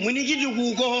mkulu mwini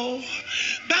chitukuko.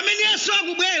 Pamene Yesu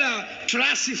akubwera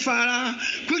tulasifala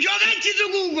kuchoka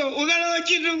chitukuko ukalowa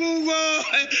chitukuko.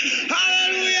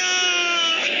 Haleluya,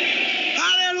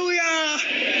 haleluya.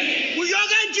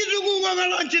 Kuchoka chitukuko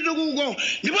ukalowa chitukuko,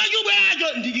 ndipo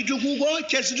chobweracho ndi chitukuko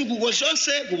cha zitukuko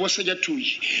zonse kuposa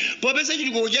chathuchi. Popeza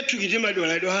chitukuko chathuchi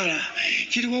timadwaladwala,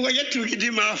 chitukuko chathuchi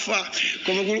timafa,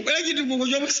 koma kulubwera chitukuko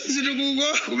choposa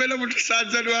zitukuko kumene munthu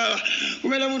sadzadwala,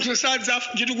 kumene munthu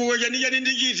sadzafa. Chitukuko chanichani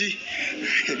ndi chiti?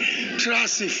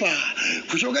 Trasifa.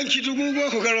 Kuchoka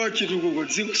chitukuko kukalowa chitukuko,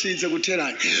 dziko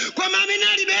silidzakutherani. Koma amene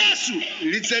alibe Yesu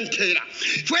lidzathera.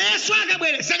 Chifukwa Yesu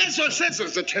akabwera zaka zonsezo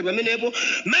zathera pamenepo,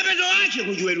 mapeto ake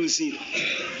kuchiweruziro.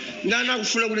 Ndani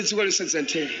akufuna kuti dziko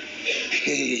lisadzathera?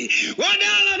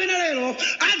 Wodala amene lero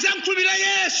adzakhulupirira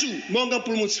Yesu monga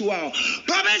mpulumutsi wawo,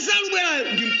 popeza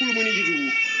alubwerayo ndi mkulu mwini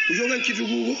chitukuko. Kuchoka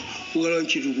chitukuko ukalowa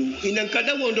chitukuko. Ine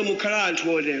nkadakonda mukhala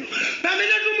anthu otero.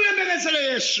 Pamene timuyembekezera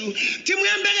Yesu,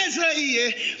 timuyembekezera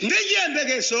Iye ndi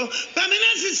chiyembekezo, pamene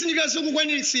zitsindika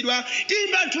zikukwaniritsidwa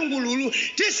tiyimba nthungululu,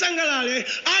 tisangalale.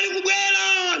 Ali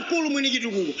kubwera mkulu mwini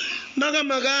chitukuko.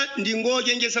 Makamaka ndi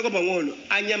ngochenjezako pang'ono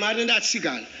anyamata ndi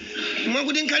atsikana.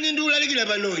 Mwakuti nkhani ndi ulalikira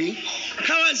panoni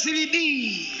khawa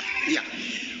zilibi.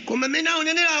 Koma amene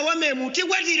aonenera Wame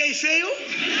tikwatire ifeyo.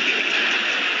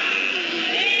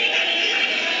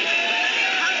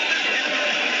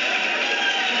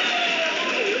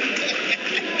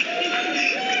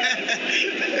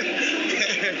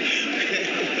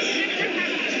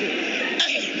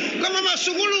 Kama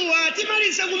masukuluwa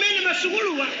timaliza kumene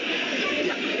masukuluwa,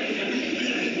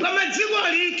 kama dziko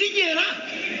litijera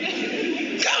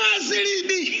kama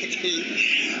zilibi.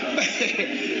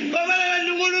 Koma lero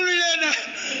ndikululirena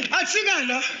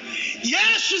atsikana,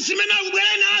 Yesu zimene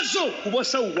akubwera nazo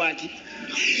kuposa ukwati,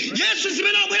 Yesu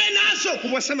zimene akubwera nazo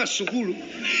kuposa masukulu,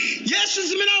 Yesu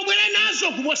zimene akubwera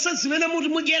nazo kuposa zimene muti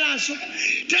mudyerazo.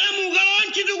 Tera mukalowa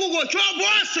chitukuko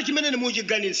choposa chimene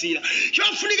muchiganizira.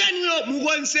 Chofunika niyo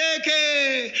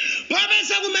mukonzeke,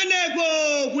 popeza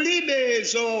kumeneko kulibe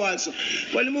zowazo.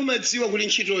 Kwani mumadziwa kuti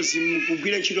ntchitozi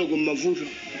mukugwira ntchito kummavuto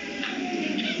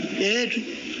yetu.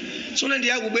 Tsono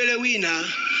ndi akubwere wina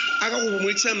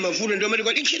akakupumulitsa m'mavuto ndio mati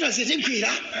kwati ntchito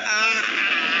zitigwira.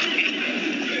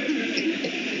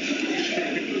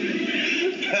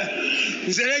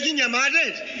 Nzere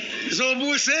chinyamate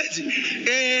zobuseti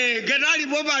gadali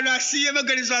bobano asiye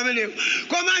maganizo amenewo.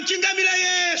 Koma chingamira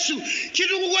Yesu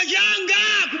chitukuko changa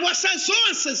kuposa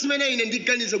zonse zimene ine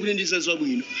ndiganiza kuti ndizo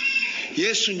zabwino.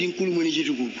 Yesu ndi mkulu mwini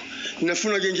chitukuko.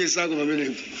 Ndinafuna kuchenjezako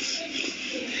pamenepo.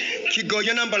 Chigawo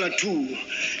cha nambala 2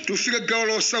 tufika gawo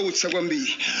losautsa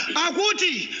kwambiri.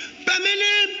 Akuti pamene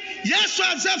Yesu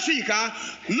adzafika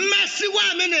m'masiku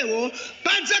amenewo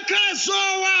padzakhala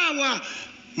zowawa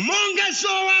monga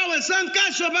zowawa za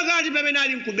mkazi wapakati pamene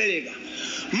ali mkubereka.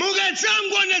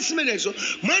 Mukadzangoona zimenezo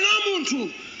mwana wa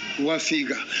munthu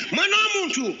wafika, mwana wa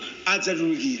munthu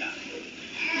adzatulukira.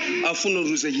 Afuna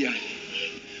kutuza chiyani?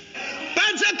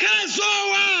 Padzakhala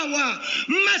zowawa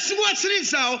m'masiku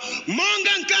otsirizawo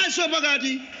monga mkazi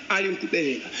wapakati ali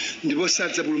mkubereka, ndipo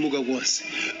sadzapulumuka konse.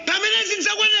 Pamene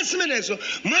zidzakwana zimenezo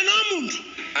mwana wa munthu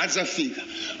adzafika.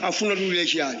 Afuna kutulukira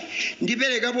chiyani?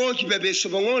 Ndiperekapo chipepeso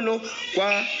pang'ono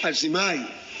kwa azimayi,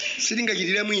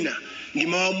 sitingachitire mwina ndi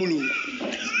mawu a Mulungu.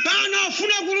 Pano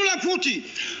afuna kulula kuti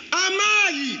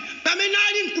amayi pamene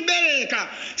ali mkubereka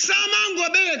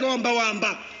samangobereka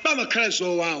wambawamba, pamakhala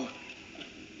zowawa.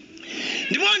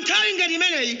 Ndipo nthawi ngati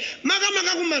imeneyi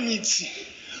makamaka kumamidzi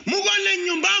mukuona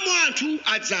nyumbamo anthu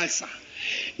adzaza,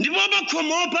 ndipo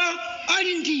pakhomopa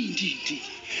ali ndi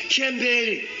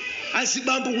chembere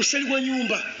azibambo kuseli kwa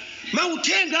nyumba,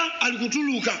 mauthenga ali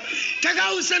kutuluka.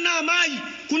 Takauza na amayi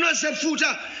kunoza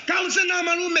futa, kauza na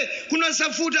malume kunoza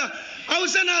futa.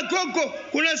 ausana agogo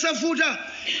kunasafuta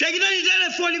takitani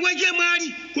telefoni kwa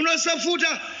chemwali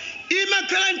kunasafuta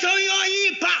imakhala nthawi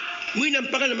yoyipa mwina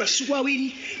mpaka na masiku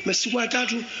awiri masiku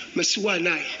atatu masiku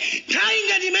anayi nthawi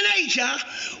ngati imeneyicha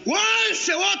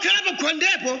wonse wokhala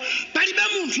pakhondepo palibe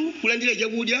munthu kulandira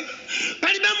chakudya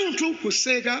palibe munthu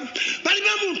kuseka palibe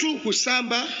munthu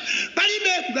kusamba palibe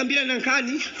kugambirana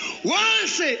nkhani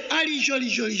wonse ali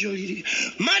choli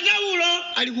mataulo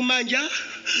ali kumanja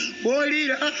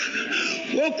wolira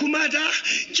wokhumata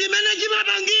chimene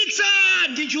chimapangitsa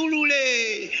ndi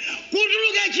chulule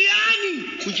kutuluka chiyani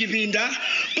kuchipinda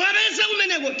popeza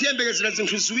kumeneko tiyembekezera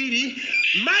zinthu ziwiri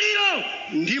maliro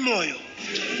ndi moyo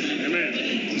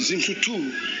zinthu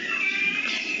 2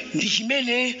 ndi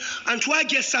chimene anthu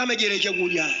aja samadyera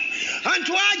chakudya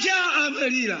anthu aja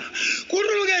amalira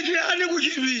kutuluka chiyani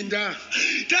kuchipinda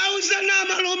tauzana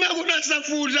malume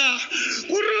kunasafuta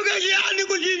kutuluka chiyani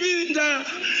kuchipinda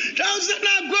tauzana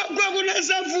agogwa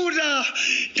kunasafuta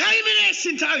nthawi imene si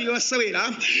nthawi yosewera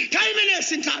nthawi imene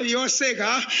si nthawi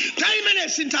yoseka nthawi imene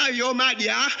si nthawi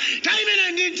yomadya nthawi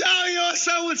imene ndi nthawi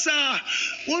yosautsa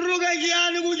kutuluka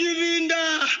chiyani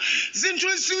kuchipinda zinthu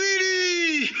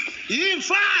ziwiri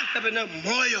imfa kapena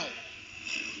moyo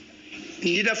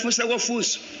ndidafunsa kwa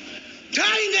funso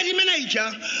nthawi ngati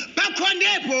imeneyicha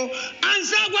pakhondepo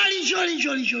anzako ali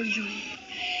choli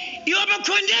iwo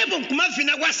pakhondepo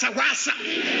kumavina kwasakwasa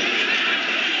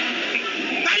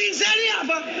pali nzeli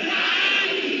apa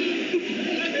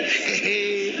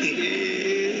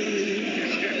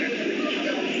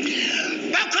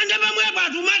pakhonde pamwepo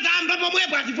atumatamba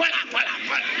pamwepo atipola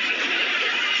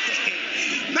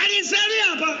pali nzeli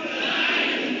apa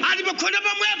ati pakhonde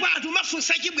pamwepo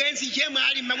atumafunsa chibwenzi chemwe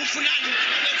ali makufunani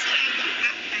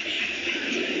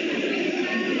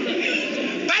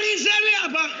pali nzeli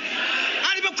apa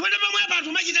ati pakhonde pamwepo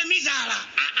atumachita mizala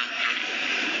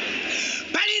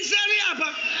pali nzeli apa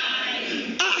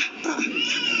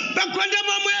pakhonde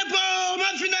pamwepo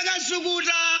mafina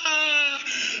kasukuta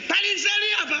pali nzeli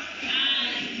apa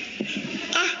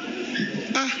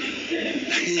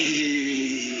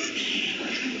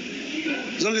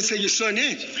zomvetsa chisoni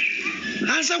eti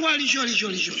anza kwali choli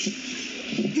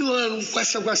iwo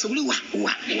kwasa kuli wa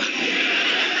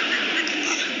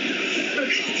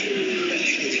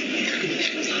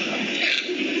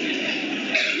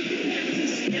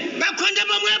bakhonde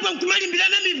pamwepo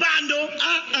nkumalimbirana mipando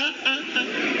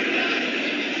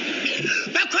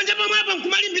bakhonde pamwepo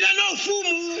nkumalimbirana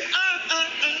ufumu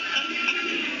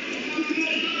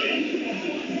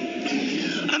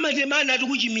amatemana ati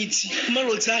kuchimitsi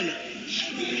kumalodzana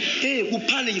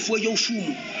kuphana chifukwa cha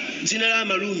ufumu dzina la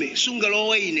malume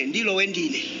sungalowa ine ndilowe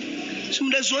ndine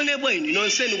simundazione bweni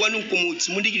nonseni kwanu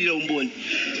mkumutsi mundikilira umboni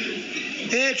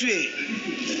etwe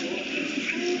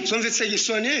somvetsa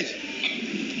chisoni eti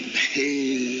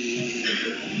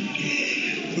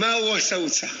mawu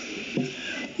osautsa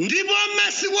ndipo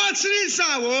masiku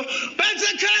otsirizawo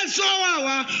padzakhala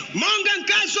zowawa monga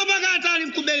mkazi wapakati ali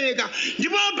mkubereka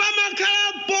ndipo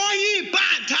pamakhala poyipa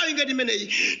nthawi ngati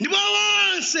imeneyi ndipo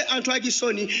wonse anthu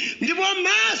achisoni ndipo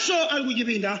maso ali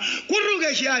kuchipinda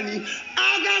kutuluka chiyani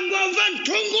akangomva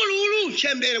mthungululu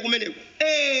chembere kumeneko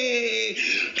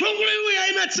mthungululu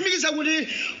imatsimikiza kuti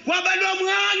kwabadwa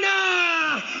mwana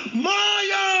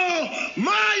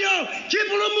moyo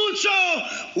chipulumutso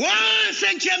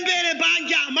wonse nchembere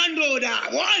panja mandoda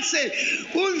wonse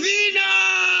kuvina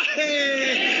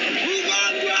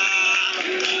kukondwa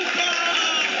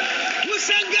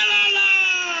kusangalala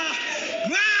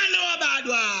mwana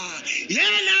wabadwa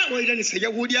yena woyitanitsa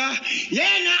chakudya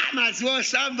yena madzi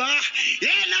osamba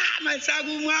yena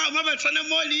masakumwa mapatsana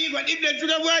moni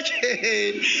kwadibdetsuka bwache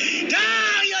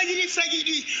nthawi yochititsa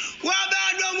chiti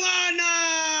wabadwa mwana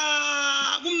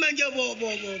kumanja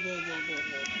bobo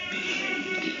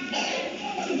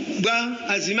bwa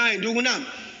azimayi ndikunama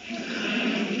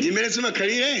ndimene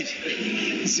zimakhalira eti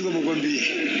ziko mukwambiri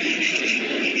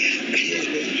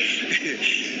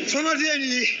tsono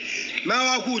tiyeni mawu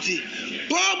akuti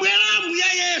pobwera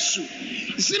mbuya Yesu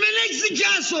zimene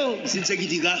zijazo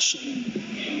zidzachitikaso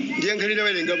ndiye nkhalira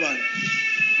welenga pano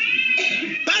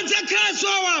padzakhala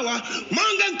zowawa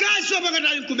monga mkazi wapakati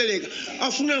ali mkubereka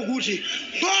afuna kuti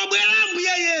pobwera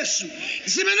mbuya Yesu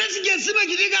zimene zija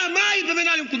zimachitika amayi pamene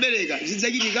ali mkubereka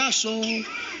zidzachitikaso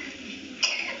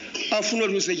afuna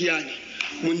tiuze chiyani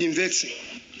mundimvetse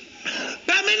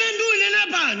pamene ndiunena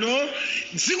pano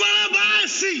dziko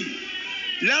lapansi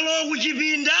lalowa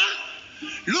kuchipinda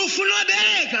lufuna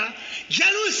obereka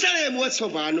Jerusalemu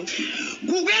watsopano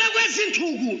kukwera kwa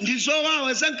zinthuku ndi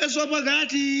zowawa za mkazi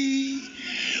wapakati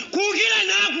kukira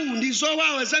naku ndi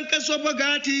zowawa za mkazi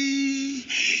wapakati,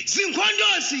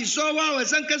 zinkhondosi zowawa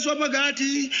za mkazi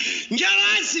wapakati,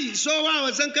 njalasi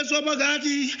zowawa za mkazi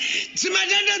wapakati,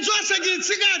 zimatenda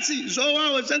zosachitsikatsi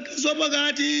zowawa za mkazi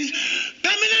wapakati.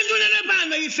 Pamene ndunene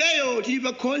pano ifeyo tili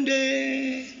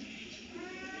pakhonde.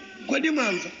 Kodi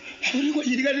mwamva kuti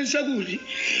kwachitikatisa kuti?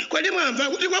 Kodi mwamva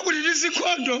kuti kwakuti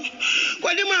tizikhondo?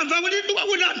 Kodi mwamva kuti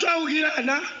kwakuti anthu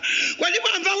awukirana? Kodi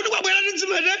mwamva kuti kwabwera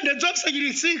tizimatende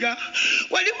zosachititsika?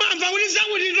 Kodi mwamva kuti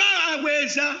zakuti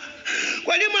akweza?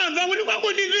 Kodi mwamva kuti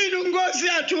kwakuti tili ngozi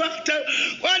athu ata?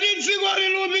 Kodi dziko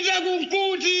lilupita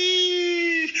kunkuti?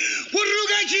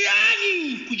 Kutuluka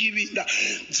chiyani kuchipinda?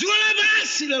 Dziko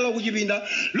lapansi lero kuchipinda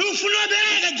lufuna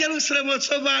obereka Jerusalemu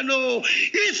tsopano.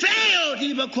 Ifeyo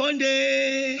tili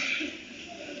pakhonde.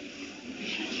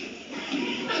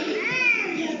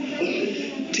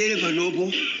 Tere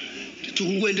panopo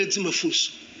tikungwende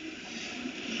dzimafunso.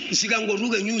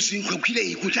 Zikangoruka nyusi kwakwira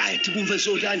ikutaya tikumva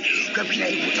zotani, kwakwira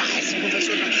ikutaya tikumva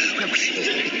zotani,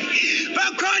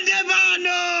 pakhonde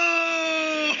pano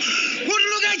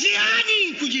kutuluka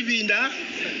chiyani kuchipinda?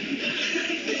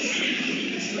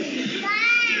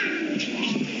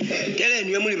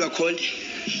 Teleni muli pakhonde.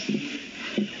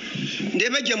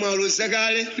 Ndebaja mwaloza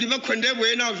kale kuli pakhonde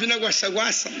bwena ovina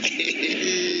kwasakwasa.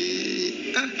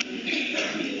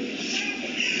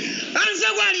 Anza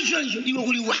kwali choncho iwe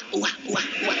kuli wa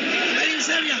bali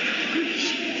nsabya.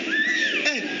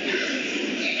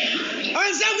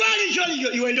 Anza kwali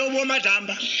choncho iwe ndo boma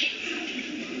tamba.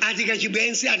 Ati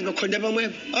kachibwenzi ati pakhonde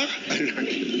pamwepo.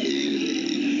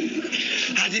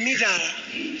 Ati mitala.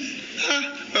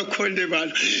 Pakhonde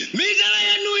pano. Mitala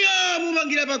yanuyo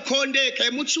mupangira pakhonde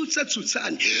kaya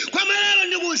mutsutsa-tsutsani. Kwa malalo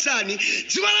ndikuwuzani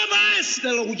dziko lapansi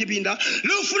lero kuchipinda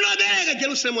lufuna obereka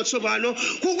Jerusalemu tsopano.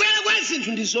 Kukwera kwa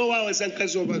zinthu ndi zowawa za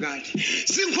mkazi wapakati.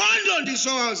 Zinkhondo ndi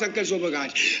zowawa za mkazi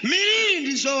wapakati. Miliri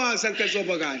ndi zowawa za mkazi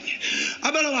wapakati.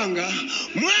 Abale wanga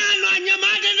mwana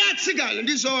anyamata ndi atsikana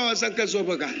ndi zowawa za mkazi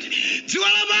wapakati. Dziko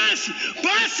lapansi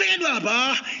pasekedwa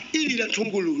apa ilira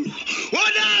thungululu.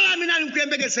 Wodala amene ali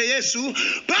mkuyembekeza Yesu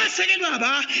pasekedwa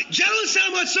apa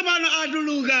Jerusalemu tsopano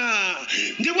atuluka.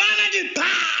 Ndipo akati pa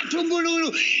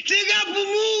thungululu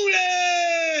tikapumule.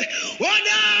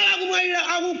 Wodala kumwalira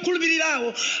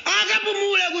akukhulupirirawo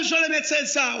akapumule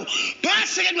kuzolemetsetsawo.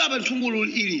 Pasekedwa apa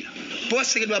thungululu ilira.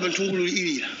 Pasekedwa apa thungululu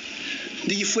ilira.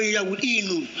 Ndichifuira kuti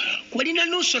inu kodi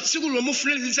nanunso tsiku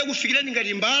lomufuna lidzakufikirani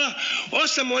ngati mbala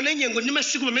osamuone nyengo ndi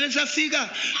masiku pamene zafika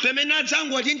pamene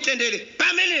adzangu ati mtendere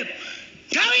pamenepo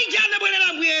nthawi ijana bwerera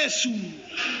Ambuye Yesu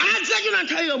adzachina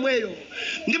nthawi yomweyo.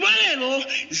 Ndipo lero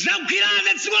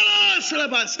zagwirana dziko lonse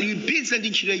lapansi libidza ndi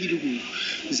ntchito yachitikulu.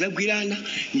 Zagwirana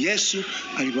Yesu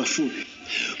ali pafupi.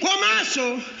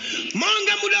 Komanso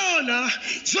monga mudaona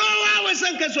zowawa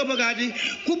za mkazi wapakati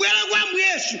kubwera kwa Ambuye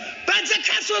Yesu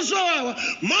padzakhaso zowawa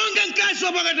monga mkazi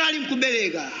wapakati ali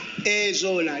mkubereka.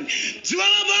 Zoonani dziko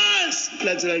lapansi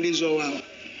ladzala ndi zowawa.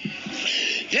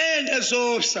 Tenda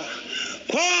zopsa,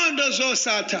 nkhondo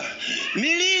zosatha,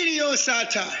 miliri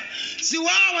yosatha,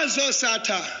 ziwawa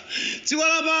zosatha. Dziko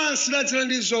lapansi ladzala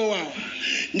ndi zowawa.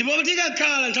 Ndipo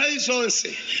tikakhala nthawi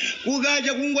zonse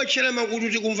kukacha kungotchera makutu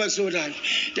tikumva zotani.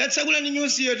 Tatsakula ndi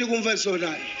nyusiyo tikumva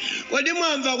zotani. Kodi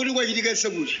mwamva kuti kwachitiketse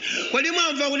kuti? Kodi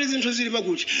mwamva kuti zinthu zili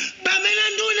pakuti? Pamene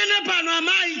ndunena pano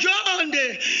amayi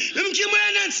chonde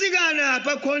mchimwene atsikana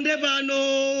pakhonde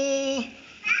pano.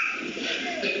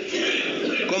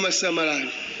 Koma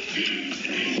samalani.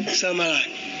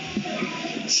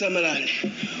 Samalani.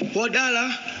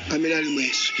 Wodala amene ali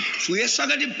mweso. Yesu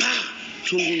akati pa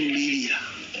thungululirira.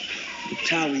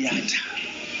 Nthawi yatha.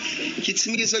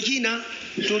 Chitsimikizo china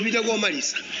tupita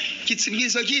kuomaliza.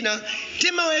 Chitsimikizo china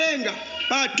timawerenga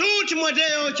pa 2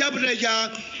 Timoteyo chapter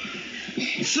cha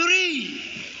 3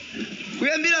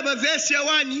 kuyambira pa verse ya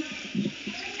 1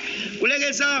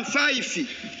 kulekeza 5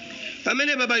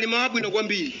 pamene pali mawu abwino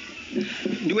kwambiri.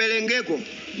 Ndiwerengeko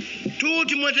 2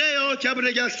 Timoteyo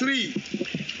chapter cha 3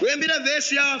 kuyambira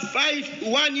verse ya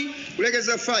 1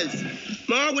 kulekeza 5.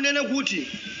 Mawu akunena kuti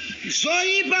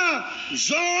zoyipa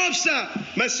zoopsa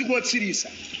masiku otsiriza.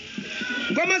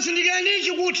 Koma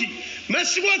zindikirani kuti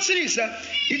masiku otsiriza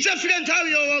idzafika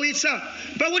nthawi yowawitsa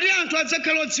pakuti anthu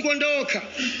adzakhala odzikonda okha,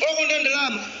 okonda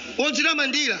ndalama,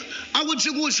 odzitamandira,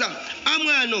 akudzikuza,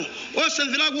 amwano,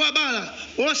 osamvera kuwabala,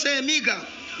 osayamika,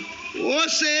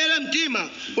 osayera mtima,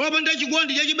 opanda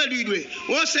chikondi chachibadwidwe,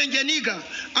 osanjanika,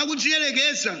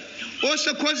 akudziyerekeza,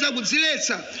 osakhoza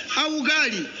kudziletsa,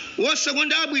 aukali,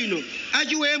 osakonda abwino,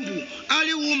 achiwembu,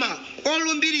 aliuma,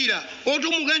 olumbirira,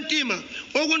 otumuka mtima,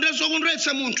 okonda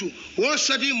zokondweretsa munthu,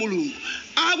 osati Mulungu.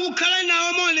 Akukhala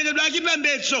nawo maonekedwe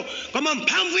achipembedzo koma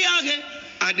mphamvu yake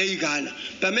adaikana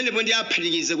pamene pondi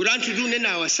aphatikiza kuti anthu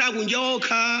tiunenawa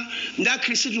sakunjoka nda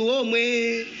khristu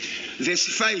omwe.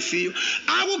 Verse 5 iyo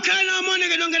akukhala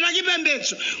amaonekedwa ngati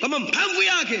achipembedzo koma mphamvu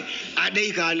yake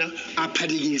adaikana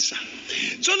aphatikiza.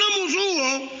 Tsono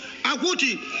munthuwo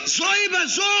akuti zoyipa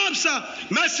zoopsa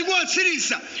masiku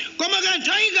otsiriza koma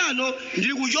kanthawi kano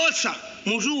ndili kuchotsa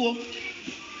munthuwo.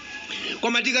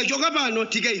 Koma tikachoka pano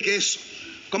tikaikenso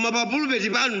koma pa pulpiti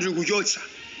pano ndili kuchotsa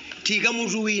tika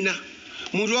munthu wina.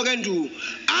 Munthu wake ndiwo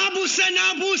abuse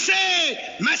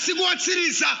masiku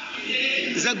otsiriza.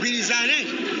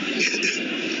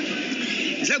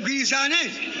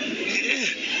 Zagwirizane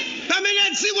pamene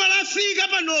dziko lafika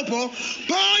panopo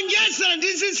ponjezera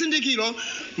ndi zizindikiro.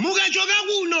 Mukachoka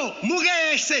kuno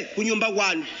mukayese kunyumba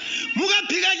kwanu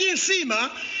mukaphika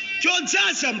chinsima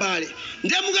chodzaza mbale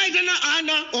nde mukayitana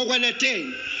ana okwana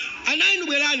 10. Ana inu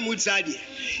bwerani mudzadye.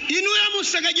 Inuyo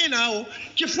musakadye nawo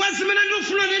chifukwa zimene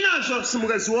ndifuna nazo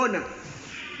simukaziona.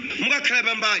 Mukakhala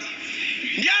pambali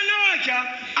ndi ana wacha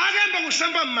akayamba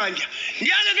kusamba m'manja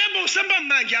ndi akayamba kusamba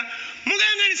m'manja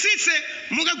mukayang'anisitse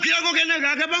mukagwirako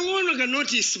kenaka akapang'ono ka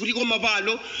notice kuti koma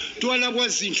pano tiwana kwa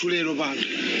zinthu lero pano.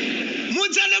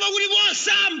 Mudzadaba kuti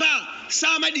posamba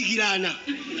samadikirana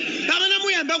pamene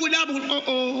muyamba kudapo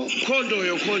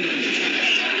nkhondoyo.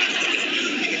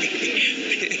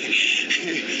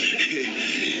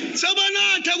 Tsopano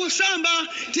anthu akusamba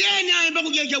tiyeni ayamba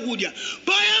kudya chakudya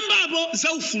poyambapo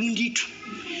za ufulu ndithu.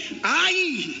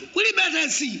 Ayi kuli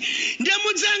batasi ndiye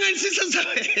mudzayang'anisitsa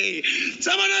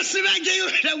tsopano sibanje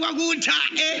yoyera kwakutha.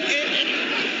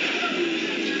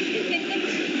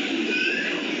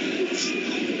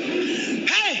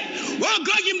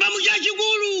 Wogoji mbamu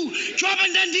chachikulu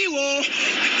chopanda ndiwo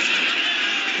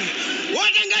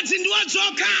watangatsi ndi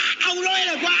wadzoka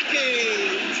aulowere kwake.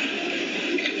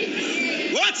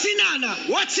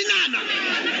 Watsinana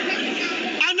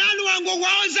ananu wangu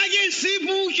kwaoza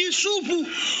chisupu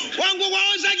wangu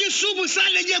kwaoza chisupu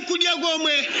sadye kudya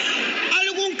komwe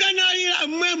ali kunkanalira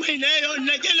mmwemo ineyo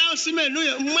nachenawo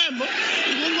simenuyo mmwemo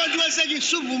kungotiwesa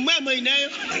chisupu mmwemo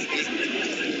ineyo.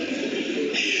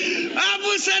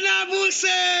 Abuse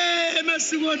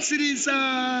masiku otsiriza.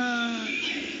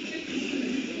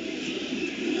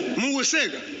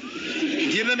 Munguseka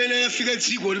ndiye pamene yafika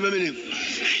dziko ndi pamenepo.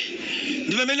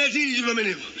 Ndi pamene tili ndi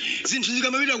pamenepo. Zinthu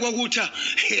zikamapita kwakutha.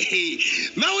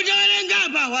 Mauta alenga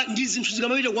apawa ndi zinthu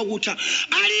zikamapita kwakutha.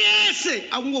 Aliyense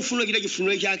akungofuna kuchita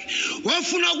chifuniro chake.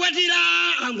 Wafuna kukwatira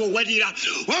angokwatira.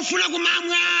 Wafuna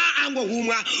kumamwa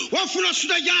angokumwa. Wafuna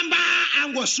kusuta chamba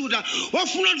angosuta.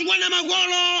 Wafuna tukwana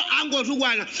makolo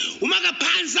angotukwana.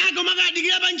 Umakaphanza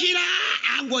umakadikira panjira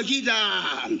angochita.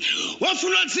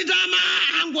 Wafuna kutsitama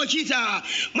angochita.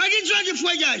 Mwachidziwa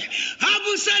chifukwa chake.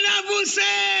 Abuse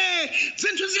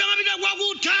zinthu zikamapita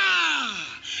kwakutha.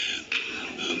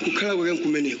 Kukhala kwake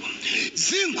nkumeneko.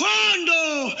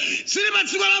 Zinkhondo zili pa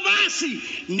dziko lapansi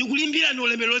ndi kulimbira ndi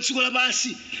ulemerero wa dziko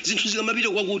lapansi. Zinthu zikamapita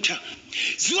kwakutha.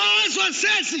 Ziwawa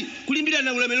zonsezi kulimbira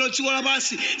na ulemerero wa dziko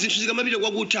lapansi. Zinthu zikamapita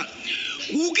kwakutha.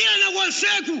 Kukirana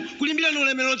konseku kulimbira na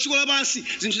ulemerero wa dziko lapansi.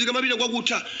 Zinthu zikamapita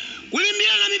kwakutha.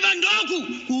 Kulimbira na mipandoku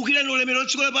kukirana na ulemerero wa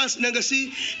dziko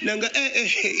lapansi. Nanga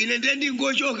ine ndiye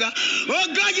ndingochoka.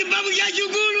 Ogoji mbamu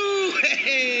chachikulu.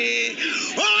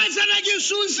 Owazana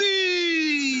chisusi.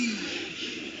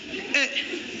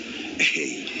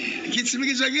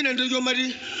 Chitsimikizo china ndicho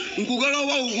chomati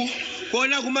nkukalowa uku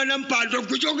kuona kumana mpando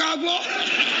kuchokako.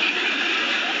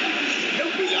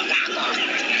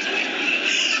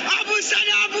 Abuse.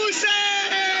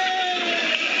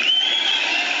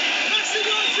 Masiku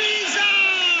otsiriza.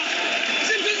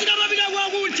 Zinthu zikamapita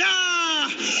kwakutha.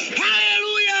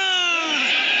 Haleluya.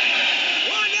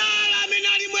 Wodala amene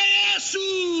ali mwa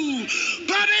Yesu.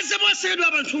 Papeze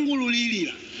posedwa pa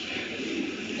nthungululirira.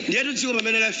 Ndiyetu dziko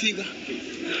pamene lafika.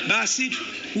 Basi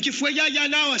nchifukwa chake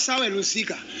anawa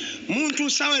saweruzika. Munthu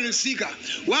saweruzika.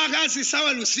 Wakazi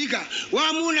saweruzika.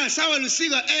 Wamuna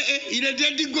saweruzika. Ine ndiye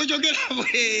ndingochokerapo.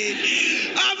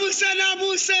 Abuse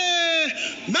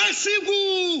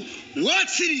masiku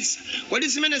wotsiriza. Kodi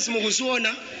zimene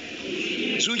simukuziona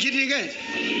zikuchitike?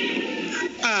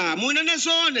 Munene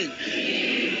zoona.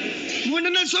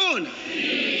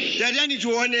 Tiyani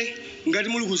tione ngati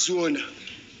muli kuziona.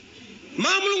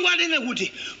 Mulungu anene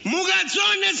kuti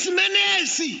mukadzione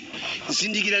zimenezi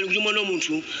zindikirani kuti mwana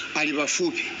munthu ali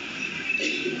pafupi.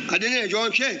 Adenene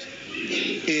chonche.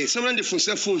 Samuna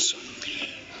ndifunse funso.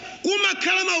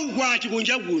 Kumakhala maukwati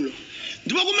kunja kuno.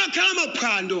 Ndipo kumakhala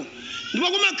maphwando.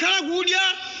 Ndipo kumakhala kudya,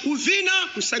 kuvina,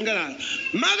 kusangalala.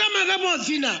 Makamakapo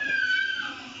vinapo.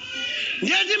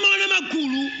 Ndiye timaona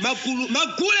magulu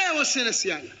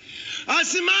osiyanasiyana.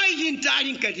 Asimayi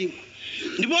chintali mkatimo.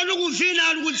 Ndipo kuvina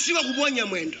ali kudziwa kuponya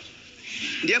mwendo.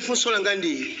 Ndiye funso langa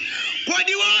ndili.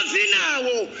 Kodi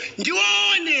wovinawo ndi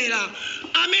woonera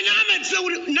amene amadziwa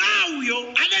kuti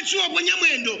nawuyo adadziwa kuponya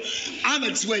mwendo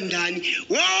amadziwa ndani?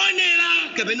 Woonera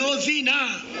kapena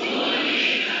wovina?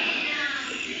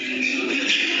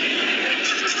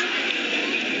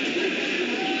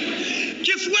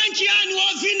 Chifukwa chiyani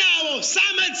wovinawo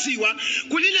samadziwa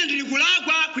kuti ine ndili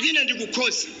kulakwa kuti ine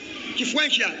ndikukhoza? Chifukwa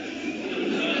chiyani?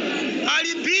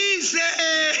 Ali bize.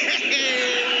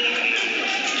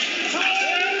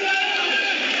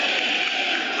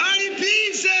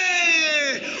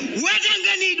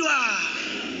 Watanganidwa.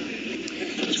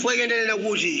 Chifukwa ikendelera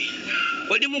kuti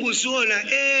kodi mukuziona?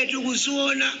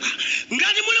 Tikuziona.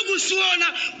 Ngati muli kuziona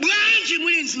bwanji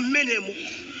muli mmenemo?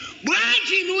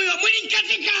 Bwanji inuyo muli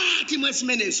mkatikati mwa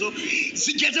zimenezo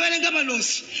zijazawerenga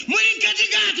panosi? Muli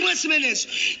mkatikati mwa zimenezo.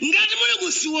 Ngati muli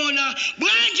kuziona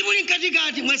bwanji muli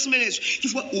mkatikati mwa zimenezo?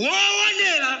 Chifukwa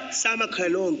woonera samakhala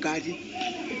nawo mkati.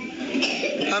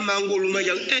 Amanguluma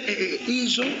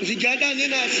izo zijadane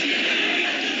nasi.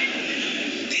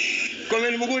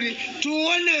 Koma mukuti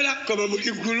tuonera koma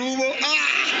muli mkulumo.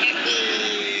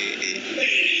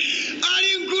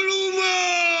 Ali mkulumo.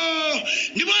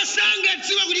 Ndipo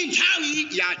sangadziwa kuti nthawi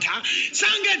yatha,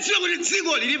 sangadziwa kuti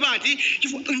dziko lili pati,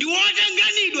 chifukwa ndi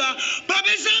wotanganidwa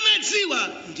popeza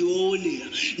amadziwa ndi woonera.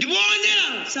 Ndipo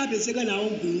woonera sapezeka nawo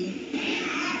mkulumo.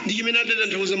 Ndi chimene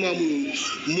atatanthauza mwa Mulungu,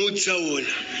 mudzaona.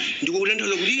 Ndiko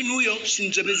kutanthauza kuti inuyo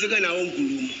simudzapezeka nawo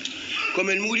mkulumo.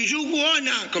 Koma mukuti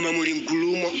tikuona koma muli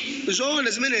mkulumo. Zoona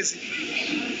zimenezi?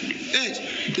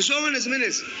 Zoona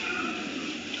zimenezi?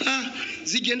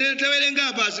 Zigendera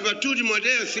tawerenga pasi pa 2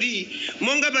 Timoteyo 3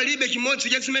 monga palibe chimodzi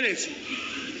cha zimenezi.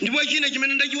 Ndipo china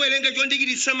chimene ndachiwerenga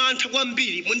chondikiritsa mantha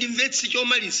kwambiri mundimvetse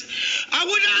chomaliza.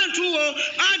 Akuti anthuwo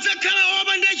adzakhala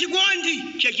opanda chikondi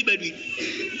chachibadwidwe.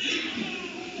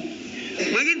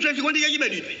 Mwakitwa chikondi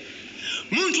chachibadwidwe.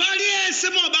 Munthu aliyense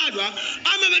pobadwa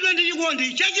amabadwa ndi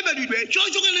chikondi chachibadwidwe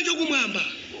chochoka nacho kumwamba.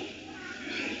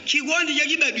 Chikondi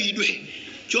chachibadwidwe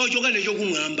chochoka nacho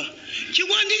kumwamba.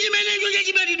 Chikondi chimenecho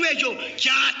chachibadwidwecho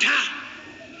chatha.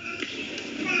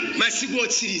 Masiku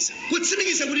otsiriza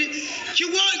kutsimikiza kuti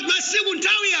masiku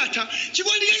nthawi yatha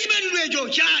chikondi chachibadwidwecho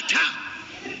chatha.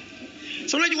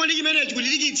 Tsono chikondi chimenecho kuti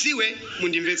tichidziwe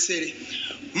mundimvetsere.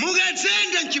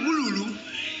 Mukadzenda m'chipululu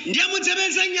ndiye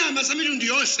mudzapeza nyama za mitundu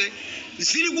yonse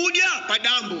zili kudya pa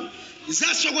dambo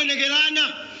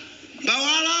zasokonekerana.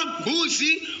 Mbawala,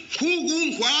 mbuzi, nkhuku,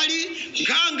 nkhwali,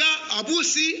 nkhanga,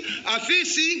 apusi,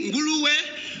 afisi, nguluwe,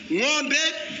 ng'ombe,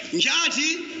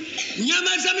 njati,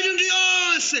 nyama za mitundu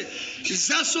yonse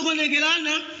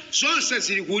zasokonekerana zonse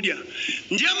zili kudya.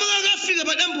 Ndiye mukakafika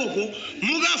pa damboko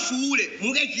mukafuule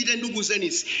mukachita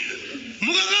ndukuzanisi.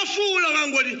 Mukakafuula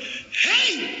wangoti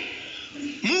hey!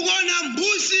 Mukona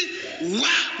mbuzi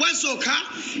wazoka,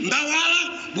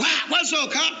 mbawala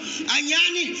wazoka,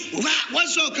 anyani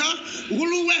wazoka,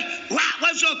 nguluwe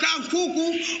wazoka,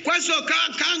 nkhuku wazoka,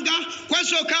 nkanga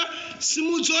wazoka.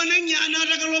 Simudzone nyana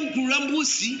atakalowa mgulu la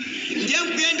mbuzi ndiye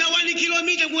mkuyenda 1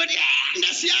 kilomita kuti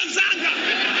ndasiyanzanga.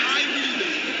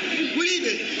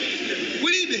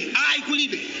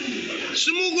 Kulibe.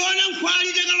 Simukuona nkhwali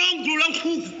atakalowa mgulu la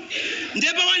nkhuku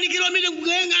ndiye pa 1 kilomita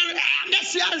kukenga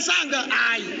ndasiyanzanga.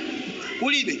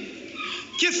 Kulibe.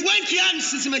 Chifukwa chiyani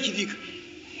sizimachitika?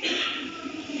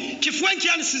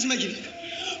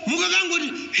 Mukakangoti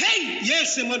hey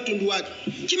yese mwatundu wake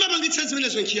chimapangitsa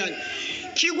zimenezo nchiyani?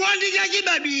 Chikondi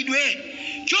chachibadwidwe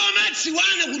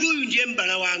chomadziwana kuti uyu ndiye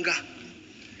mbala wanga.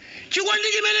 Chikondi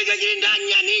chimenecho chili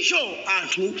ndanyanisho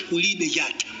anthu kulibe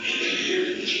chatha.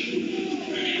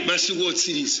 Masiku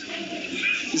otsiriza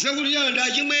zakuti yawo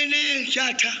ndachimwene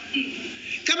chatha.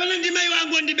 Kapena ndi mayi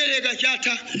wangu andibereka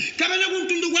chatha. Kapena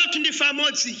kumtundu kwathu ndife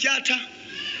amodzi chatha.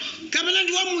 Kapena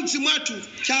ndi wamudzi mwathu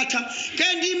chatha.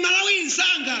 Kaya ndi Malawi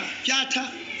nzanga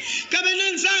chatha.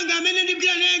 Kapena nzanga amene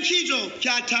ndigwira naye ntchito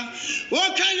chatha.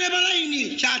 Wokhale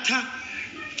palaini chatha.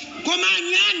 Koma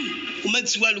anyani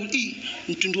kumadziwa kuti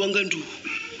mtundu wanga ndu.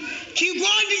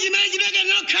 Chikondi chimene chibeka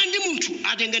nokhala ndi munthu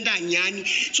atenga ndi anyani.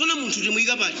 Tsono munthu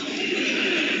timuyika pati?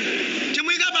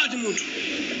 Munthu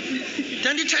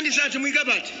tandithandiza timuyika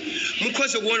pati?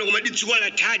 Mukhoze kuona koma dziko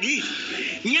la thadi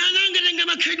nyana angatenga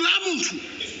makhalidwe a munthu.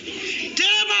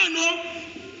 Tere pano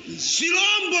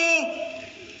zilombo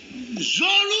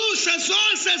zolusa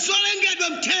zonse zolengedwa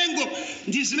mthengo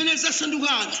ndi zimene zasanduka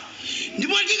anthu.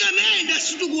 Ndipo tikamenda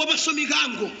situkuwapaso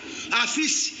mikango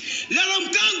afisi. Lero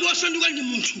mkango wasanduka ndi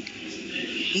munthu.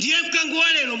 Ndiye mkango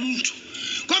wa lero munthu.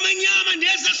 koma nyama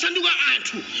ndiyeza sanduka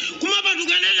anthu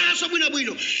kumapatukana naso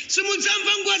bwinobwino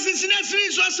simudzamva ngozi zina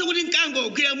zilizonse kuti mkango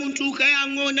ugwira munthu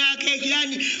ukayang'ona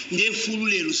akekirani ndiye mfulu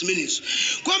lero zimenezo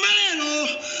koma lero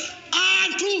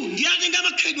anthu ndiyatenga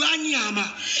makhalidwe a nyama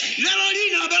lero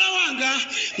lina abale wanga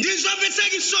ndizomvetsa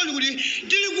chisoni kuti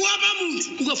tili kuwapa munthu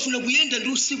ukafuna kuyenda ndi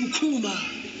usiku khuma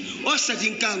osati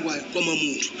mkango koma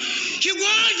munthu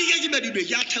chikondi chachibadwidwe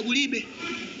chatha kulibe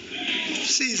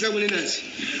siza kunenazi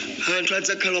anthu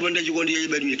adzakhala opanda chikondi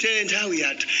chachibadwidwe tere nthawi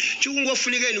yatha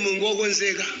chikungofunikeni mulungu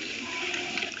wokonzeka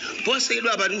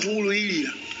posekedwa apa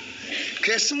ntuluyilira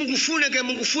kaya simukufuna kaya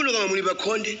mukufuna kama muli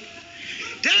pakhonde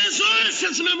tere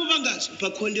zonse zimene mupangazo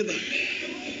pakhonde pa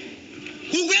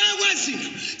kukwera kwa zinthu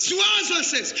ziwawa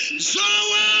zonsezi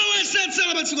zowawa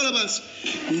zatsala pa dziko lapansi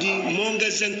ndi monga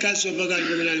za mkazi wapakati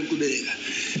pamene ali mkubereka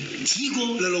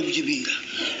dziko lalo kuchipinga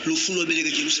lufuna obereka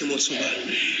Jerusalemu watsopano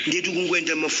ndiye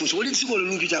tikungoyenda m'mafunso kodi dziko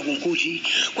lilupita kunkuchi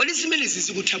kodi zimenezi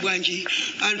zikutha bwanji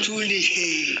anthuni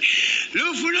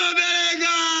lufuna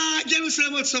obereka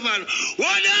Jerusalemu watsopano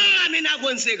wodala amene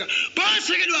akonzeka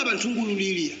posekedwa apa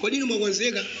nthungululirira kodi inu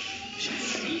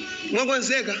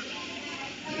mwakonzeka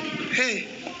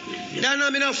ndani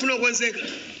amene afuna kukonzeka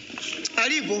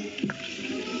alipo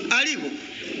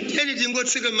tiyeni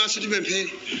tingotsika m'maso tipemphere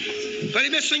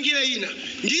palibenso njira ina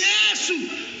ndi Yesu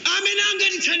amene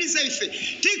angatithandize ife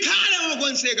tikhale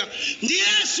wokonzeka ndi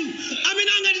Yesu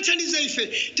amene angatithandize ife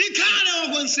tikhale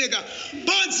wokonzeka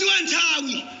podziwa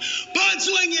nthawi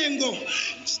podziwa nyengo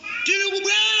tili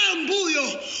kubwera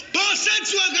mbuyo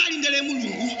posadziwa kalendala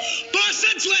mulungu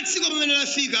posadziwa dziko pamene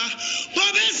lafika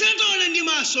popeza tone ndi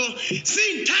maso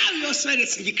si nthawi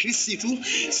yosayeretsa chikhristu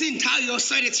si nthawi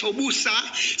yosayeretsa ubusa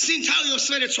si nthawi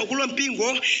yosayeretsa kulo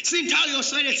mpingo si nthawi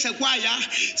yosayeretsa kwaya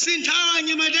si nthawi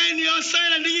anyamateni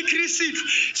yosayera ndi chikhristu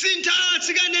si nthawi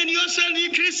atsikaneni yosayera ndi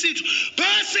chikhristu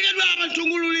posekedwa apa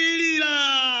ntungululirira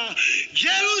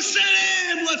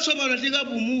Jerusalemu watsopano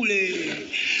tikapumule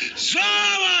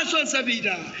zowawa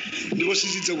zonsapita ndipo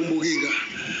sizidzakumbukika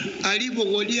alipo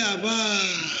kodi apa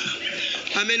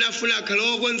amene afuna akhala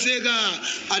okonzeka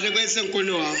atakweza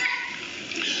mkono wawo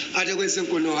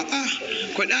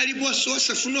kodi aliponso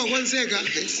osafuna okonzeka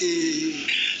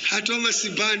atoma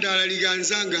sibanda alalika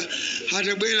anzanga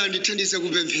atabwera ndithandize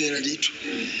kupemphera ndithu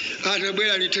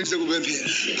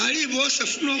alipo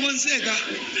osafuna okonzeka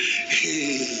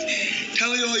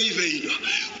nthawi yoyipa ino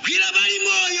gwira pali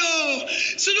moyo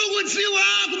sitikudziwa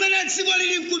kumene dziko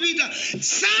lili nkupita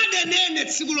sadanene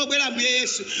tsiku lobwera Mbuye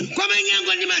Yesu koma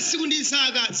nyengo ndi masiku ndi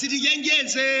zaka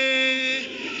zitichenjeze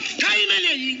nthawi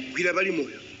imeneyi gwira pali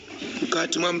moyo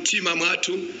mkati mwa mtima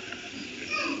mwathu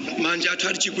manja athu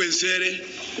atichikwezere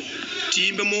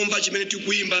tiyimbe momva chimene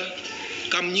tikuyimba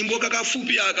kamnyimbo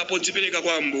kakafupi aka podzipereka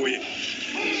kwa Ambuye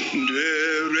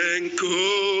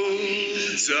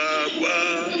ndwerenkoza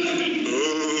kwa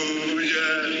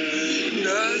Mbuye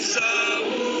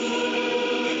nasawu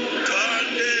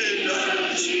kanena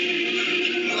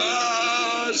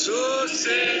chimwazo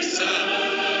sesa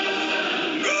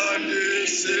ngane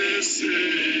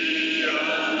sesia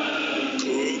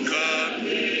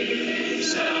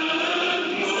kukamisa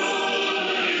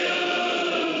moyo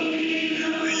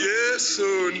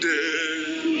Yesunde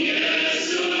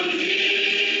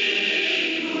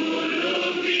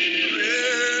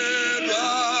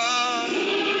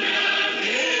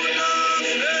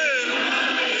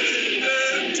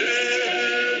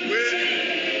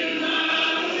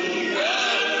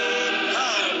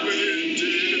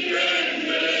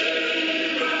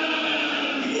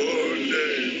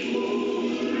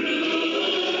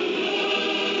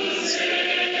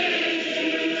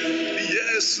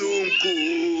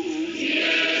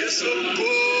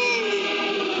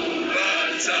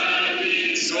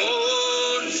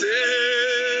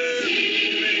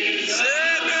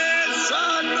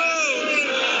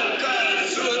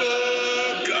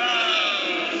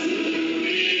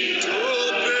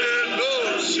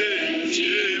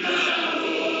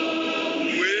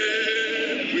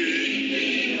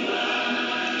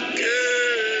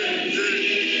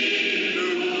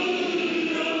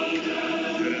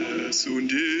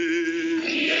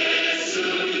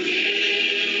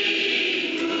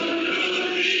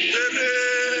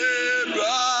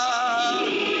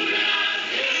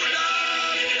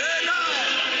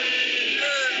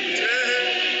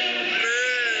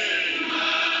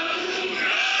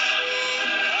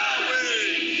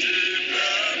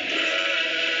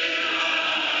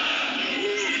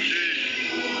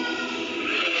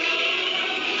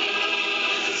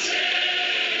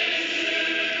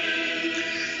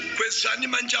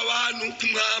manja wanu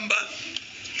kumwamba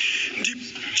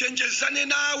ndichenjezane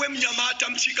nawe mnyamata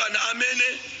mtsikana amene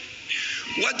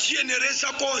wadziyenereza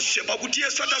konse pakuti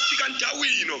Yesu atafika nthawi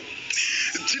ino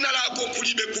dzina lako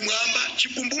kulibe kumwamba,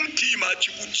 chikumbumtima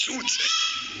chikutsutse.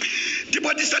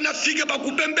 Ndipo tisanafike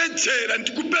pakupembedzera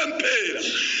ndikupemphera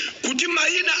kuti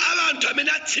mayina abantu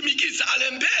amene atsimikiza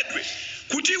alembedwe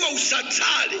kuti iwe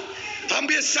usatsale.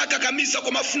 Ambuye sakakamiza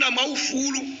komafuna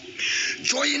mwaufulu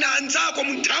joyina anzako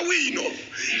mu nthawi ino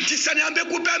tisanayambe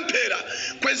kupemphera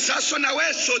kwezaso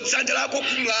nawenso dzanja lako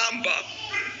kumwamba,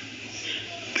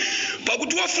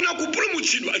 pakuti wafuna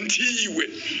kupulumutsidwa ndiwe.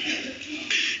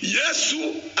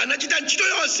 Yesu anachita ntchito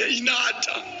yonse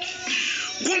inatha.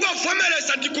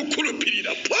 Kungovomereza ndi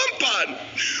kukhulupirira pompano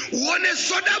uone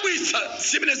zodabwitsa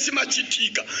zimene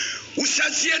zimachitika,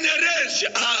 usaziyenereze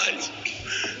ali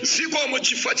zikomo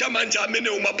chifukwa cha manja amene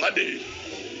umapadera.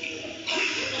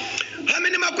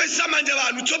 Amene makweza manja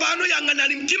wanu tsopano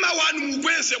yang'anani mtima wanu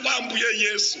mukweze kwa Ambuye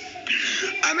Yesu.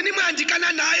 Amene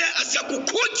mwandikana naye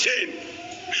asakukhudzeni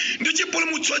ndi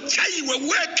chipulumutso cha iwe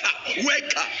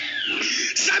weka.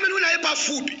 Samene unaye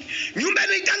pafupi nyumba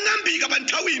ino itang'ambika pa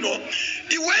nthawi ino,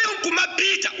 iweyo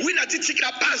nkumapita wina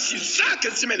tsitsikira pansi zake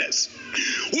zimenezi.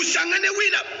 Usangane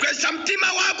wina kweza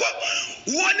mtima wako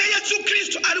uone Yesu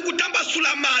Kristu ali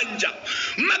kutambasula manja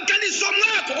maganizo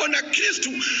mwako, ona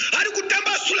Kristu ali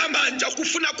kutambasula manja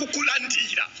kufuna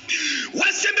kukulandira.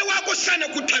 Wasembe wako sana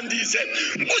kutandize,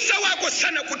 mbusa wako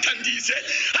sana kutandize,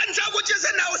 anzako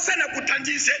cheze nao sana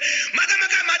kutandize.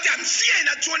 Makamaka mati amsiye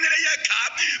inatuonele yeka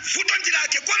vuto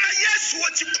ndilake kwa Yesu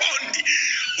wachikondi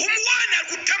umuwana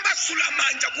ali kutambasula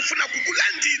manja kufuna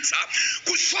kukulanditsa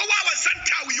kusowawa za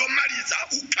nthawi yomaliza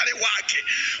ukale wake,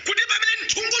 kuti pamene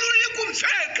nthungulu lili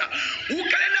kumveka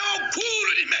ukale nawo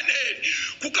gulu limeneli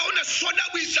kukaona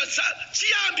zodabwitsa za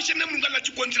chiyambi chimene Mulungu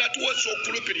anachikonzera wonse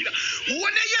wokhulupirira.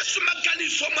 Uone Yesu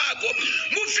maganizo mwako,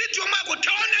 mu video mwako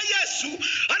taona Yesu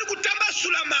ali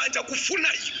kutambasula manja kufuna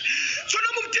iwe. Tsono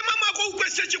mu mtima mwako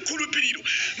ukwese chikhulupiriro,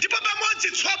 ndipo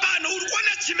pamodzi tsopano uli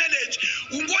kuona chimenechi,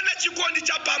 ungoona chikondi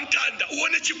cha pamtanda,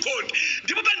 uone chikondi.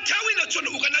 Ndipo pa nthawi ino tsono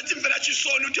ukanadzimvera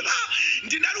chisoni kuti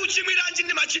ndinali uchimwiranji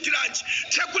ndi machitiranji.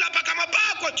 Tsegula pakamwa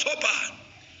pako tsopano,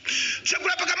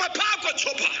 tsegula pakamwa pako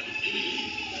tsopano.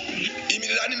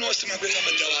 Imirirani nonse makweza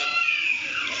manja wanu,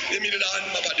 imirirani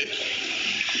mapadera,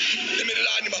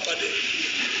 imirirani mapadera.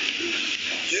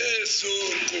 Yesu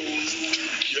nkulu,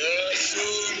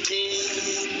 Yesu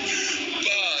nkulu,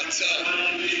 bata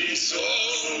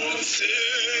zonse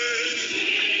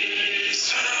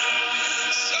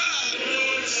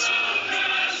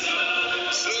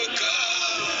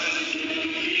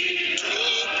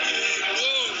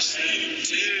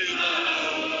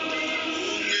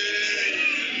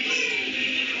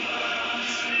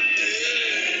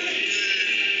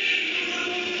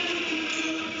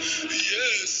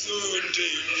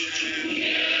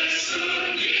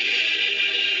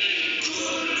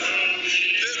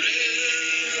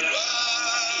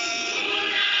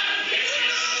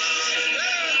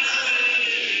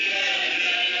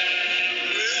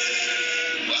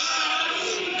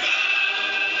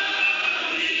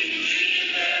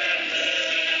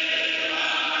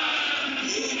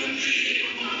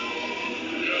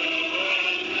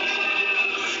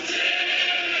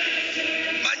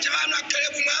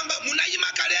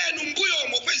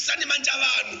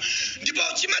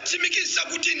chimatsimikiza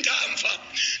kuti ndamva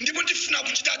ndipo ndifuna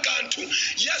kuchita kanthu.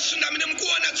 Yesu namene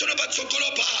mukuona tsono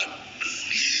patsogolo pano,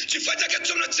 chifukwa chake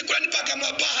tsono tsikulani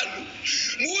pakamwa panu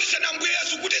muuse na Ambuye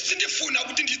Yesu kuti sindifuna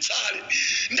kuti nditsale.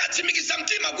 Ndatsimikiza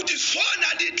mtima kuti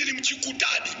zona tili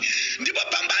mchikutadi, ndipo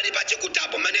pambali pa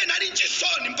chikutapo pamene nali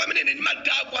nchisoni, pamene ndi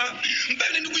madakwa,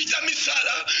 pamene ndikuchita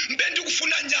misala, pamene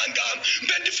ndikufuna nyanga,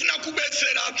 pamene ndifuna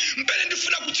kubetsera, pamene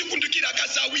ndifuna kuchikundikira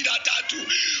kazawiri atatu.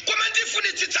 Koma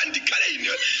ndifunitsitsa ndikhale ine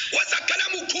wasakhala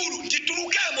mukulu,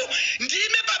 nditulukemo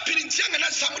ndime papiri ntsiyang'ana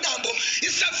zamudambo,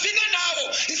 isafine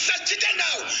nawo, isachite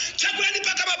nawo. Chakulani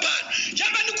pakamwa panu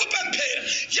yamba ndikupemphera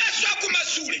Yesu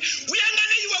akumasule,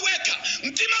 uyang'ane iwe weka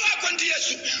mtima wako ndi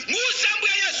Yesu. Muuse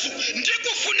Ambuye Yesu,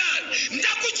 ndikufunani,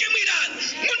 ndakuchimwirani,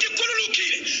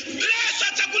 mundikhululukire. Yesu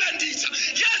adzakulanditsa,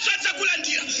 Yesu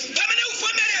adzakulandira pamene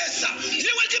uvomereza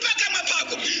iwe ndi pakamwa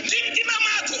pako ndi mtima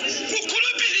mwako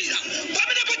kukhulupirira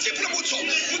pamene po chipulumutso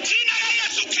m'dzina la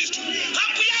Yesu Khristu.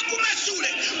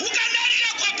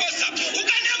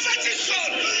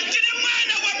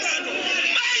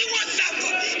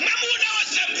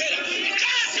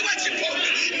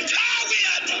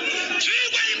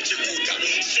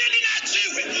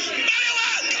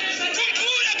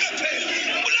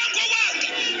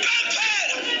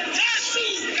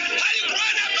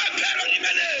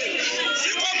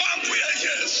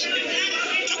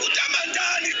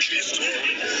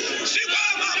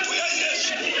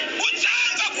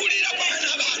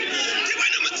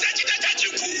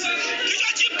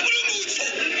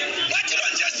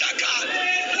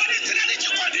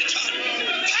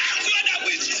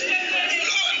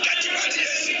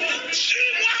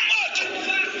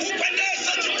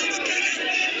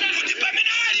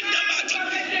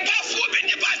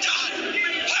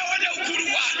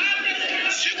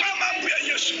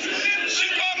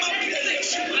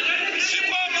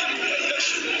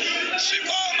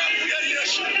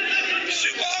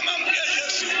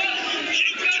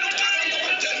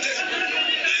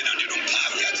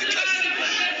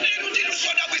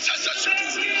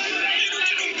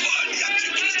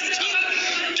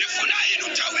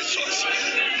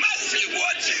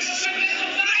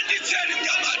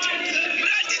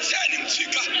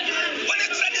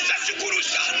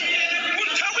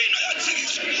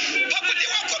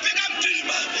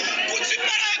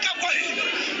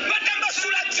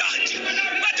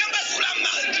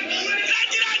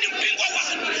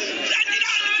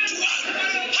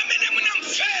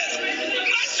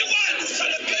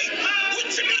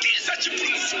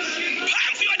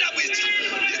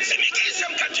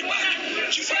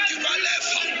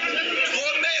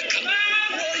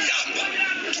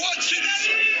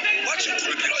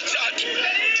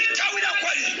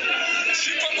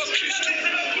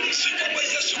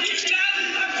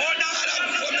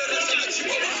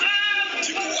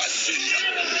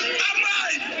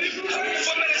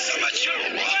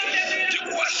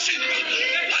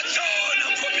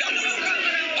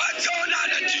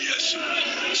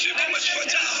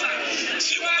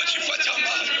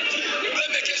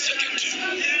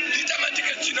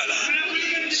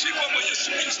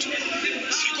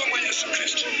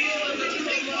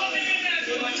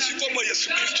 Sikomo Yesu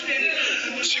Kristo.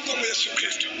 Sikomo Yesu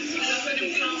Kristo.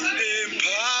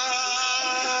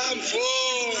 Empamfo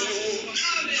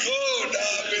koda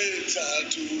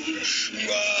betatu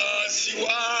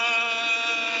ngasiwa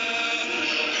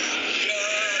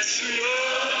ngasiwa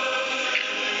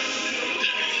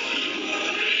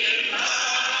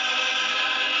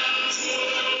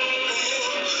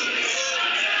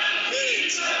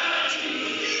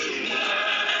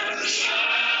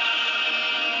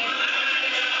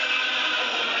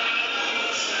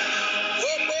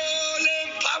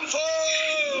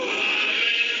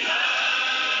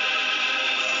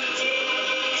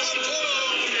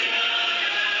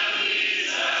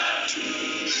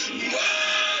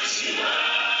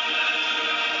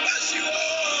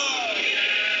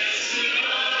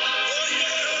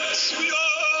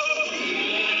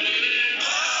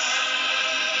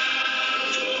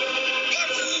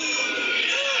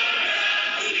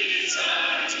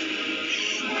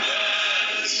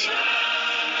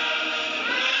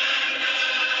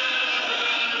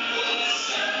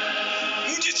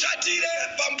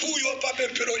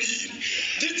pempero hili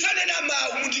nditsane na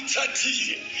mawu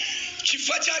munditsatire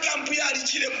chifukwa chake ambuye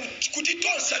alichire kuti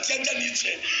tonse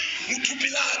tiyanjanitse muthupi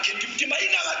lake kuti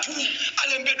mayina athu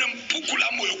alembedwe m'buku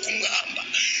la moyo kumwamba.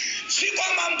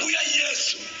 Zikomo ambuye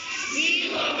Yesu.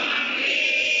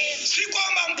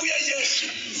 Zikomo ambuye Yesu.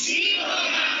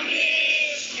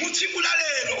 Mutsiku la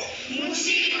lero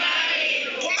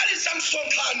kumaliza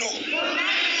msonkhano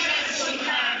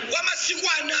wa masiku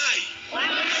anayi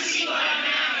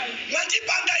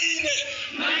mwandipanga ine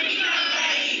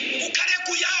ukhale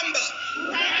kuyamba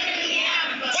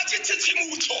kwa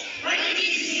chitsitsimutso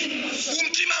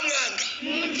umtima mwanga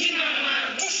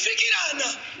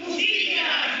kufikirana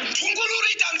mphungululu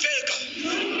itamveka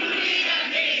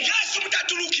Yesu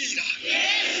mutatulukira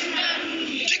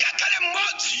tikakhale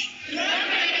mmodzi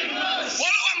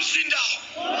wolowa mzindawo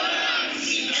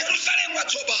Yerusalemu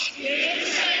watsopano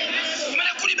kumene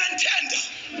kulibe nthenda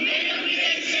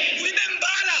kulibe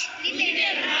mbala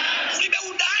kulibe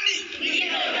udani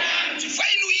chifukwa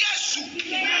inu Yesu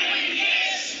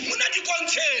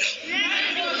munatikonzera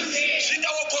mzinda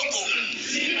wokongola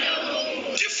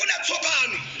ndifuna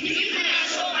tsopano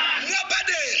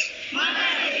mwabadera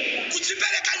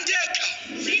kudzipereka ndekha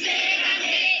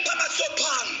pamaso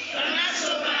panu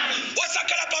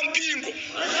wasakhala pa mpingo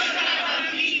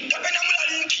kapena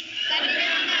Mlaliki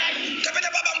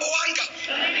kapena babambo wanga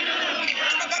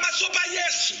pamaso pa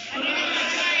Yesu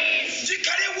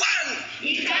ndikhale wanu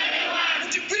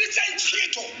ndigwiritse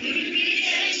ntchito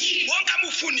monga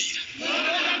mufunira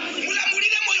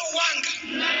mulamulire moyo wanga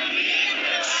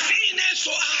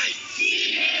sinenso ayi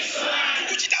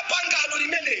kuchita pangano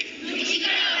limeneli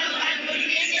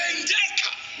ine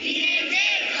ndekha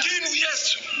ndinu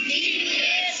Yesu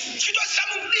ntchito za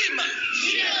mdima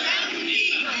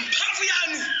mphamvu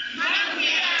yanu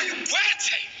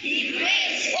igwetse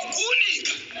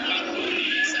wakuunika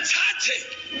utsatse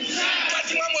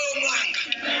mkati mwa moyo mwanga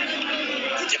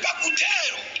kuti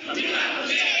pakutero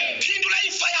phindu la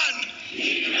imfa yanu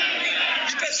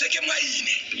lipezeke mwa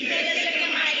ine.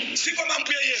 Zikomo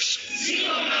ambuye Yesu.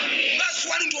 Maso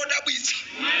wanu ndiodabwitsa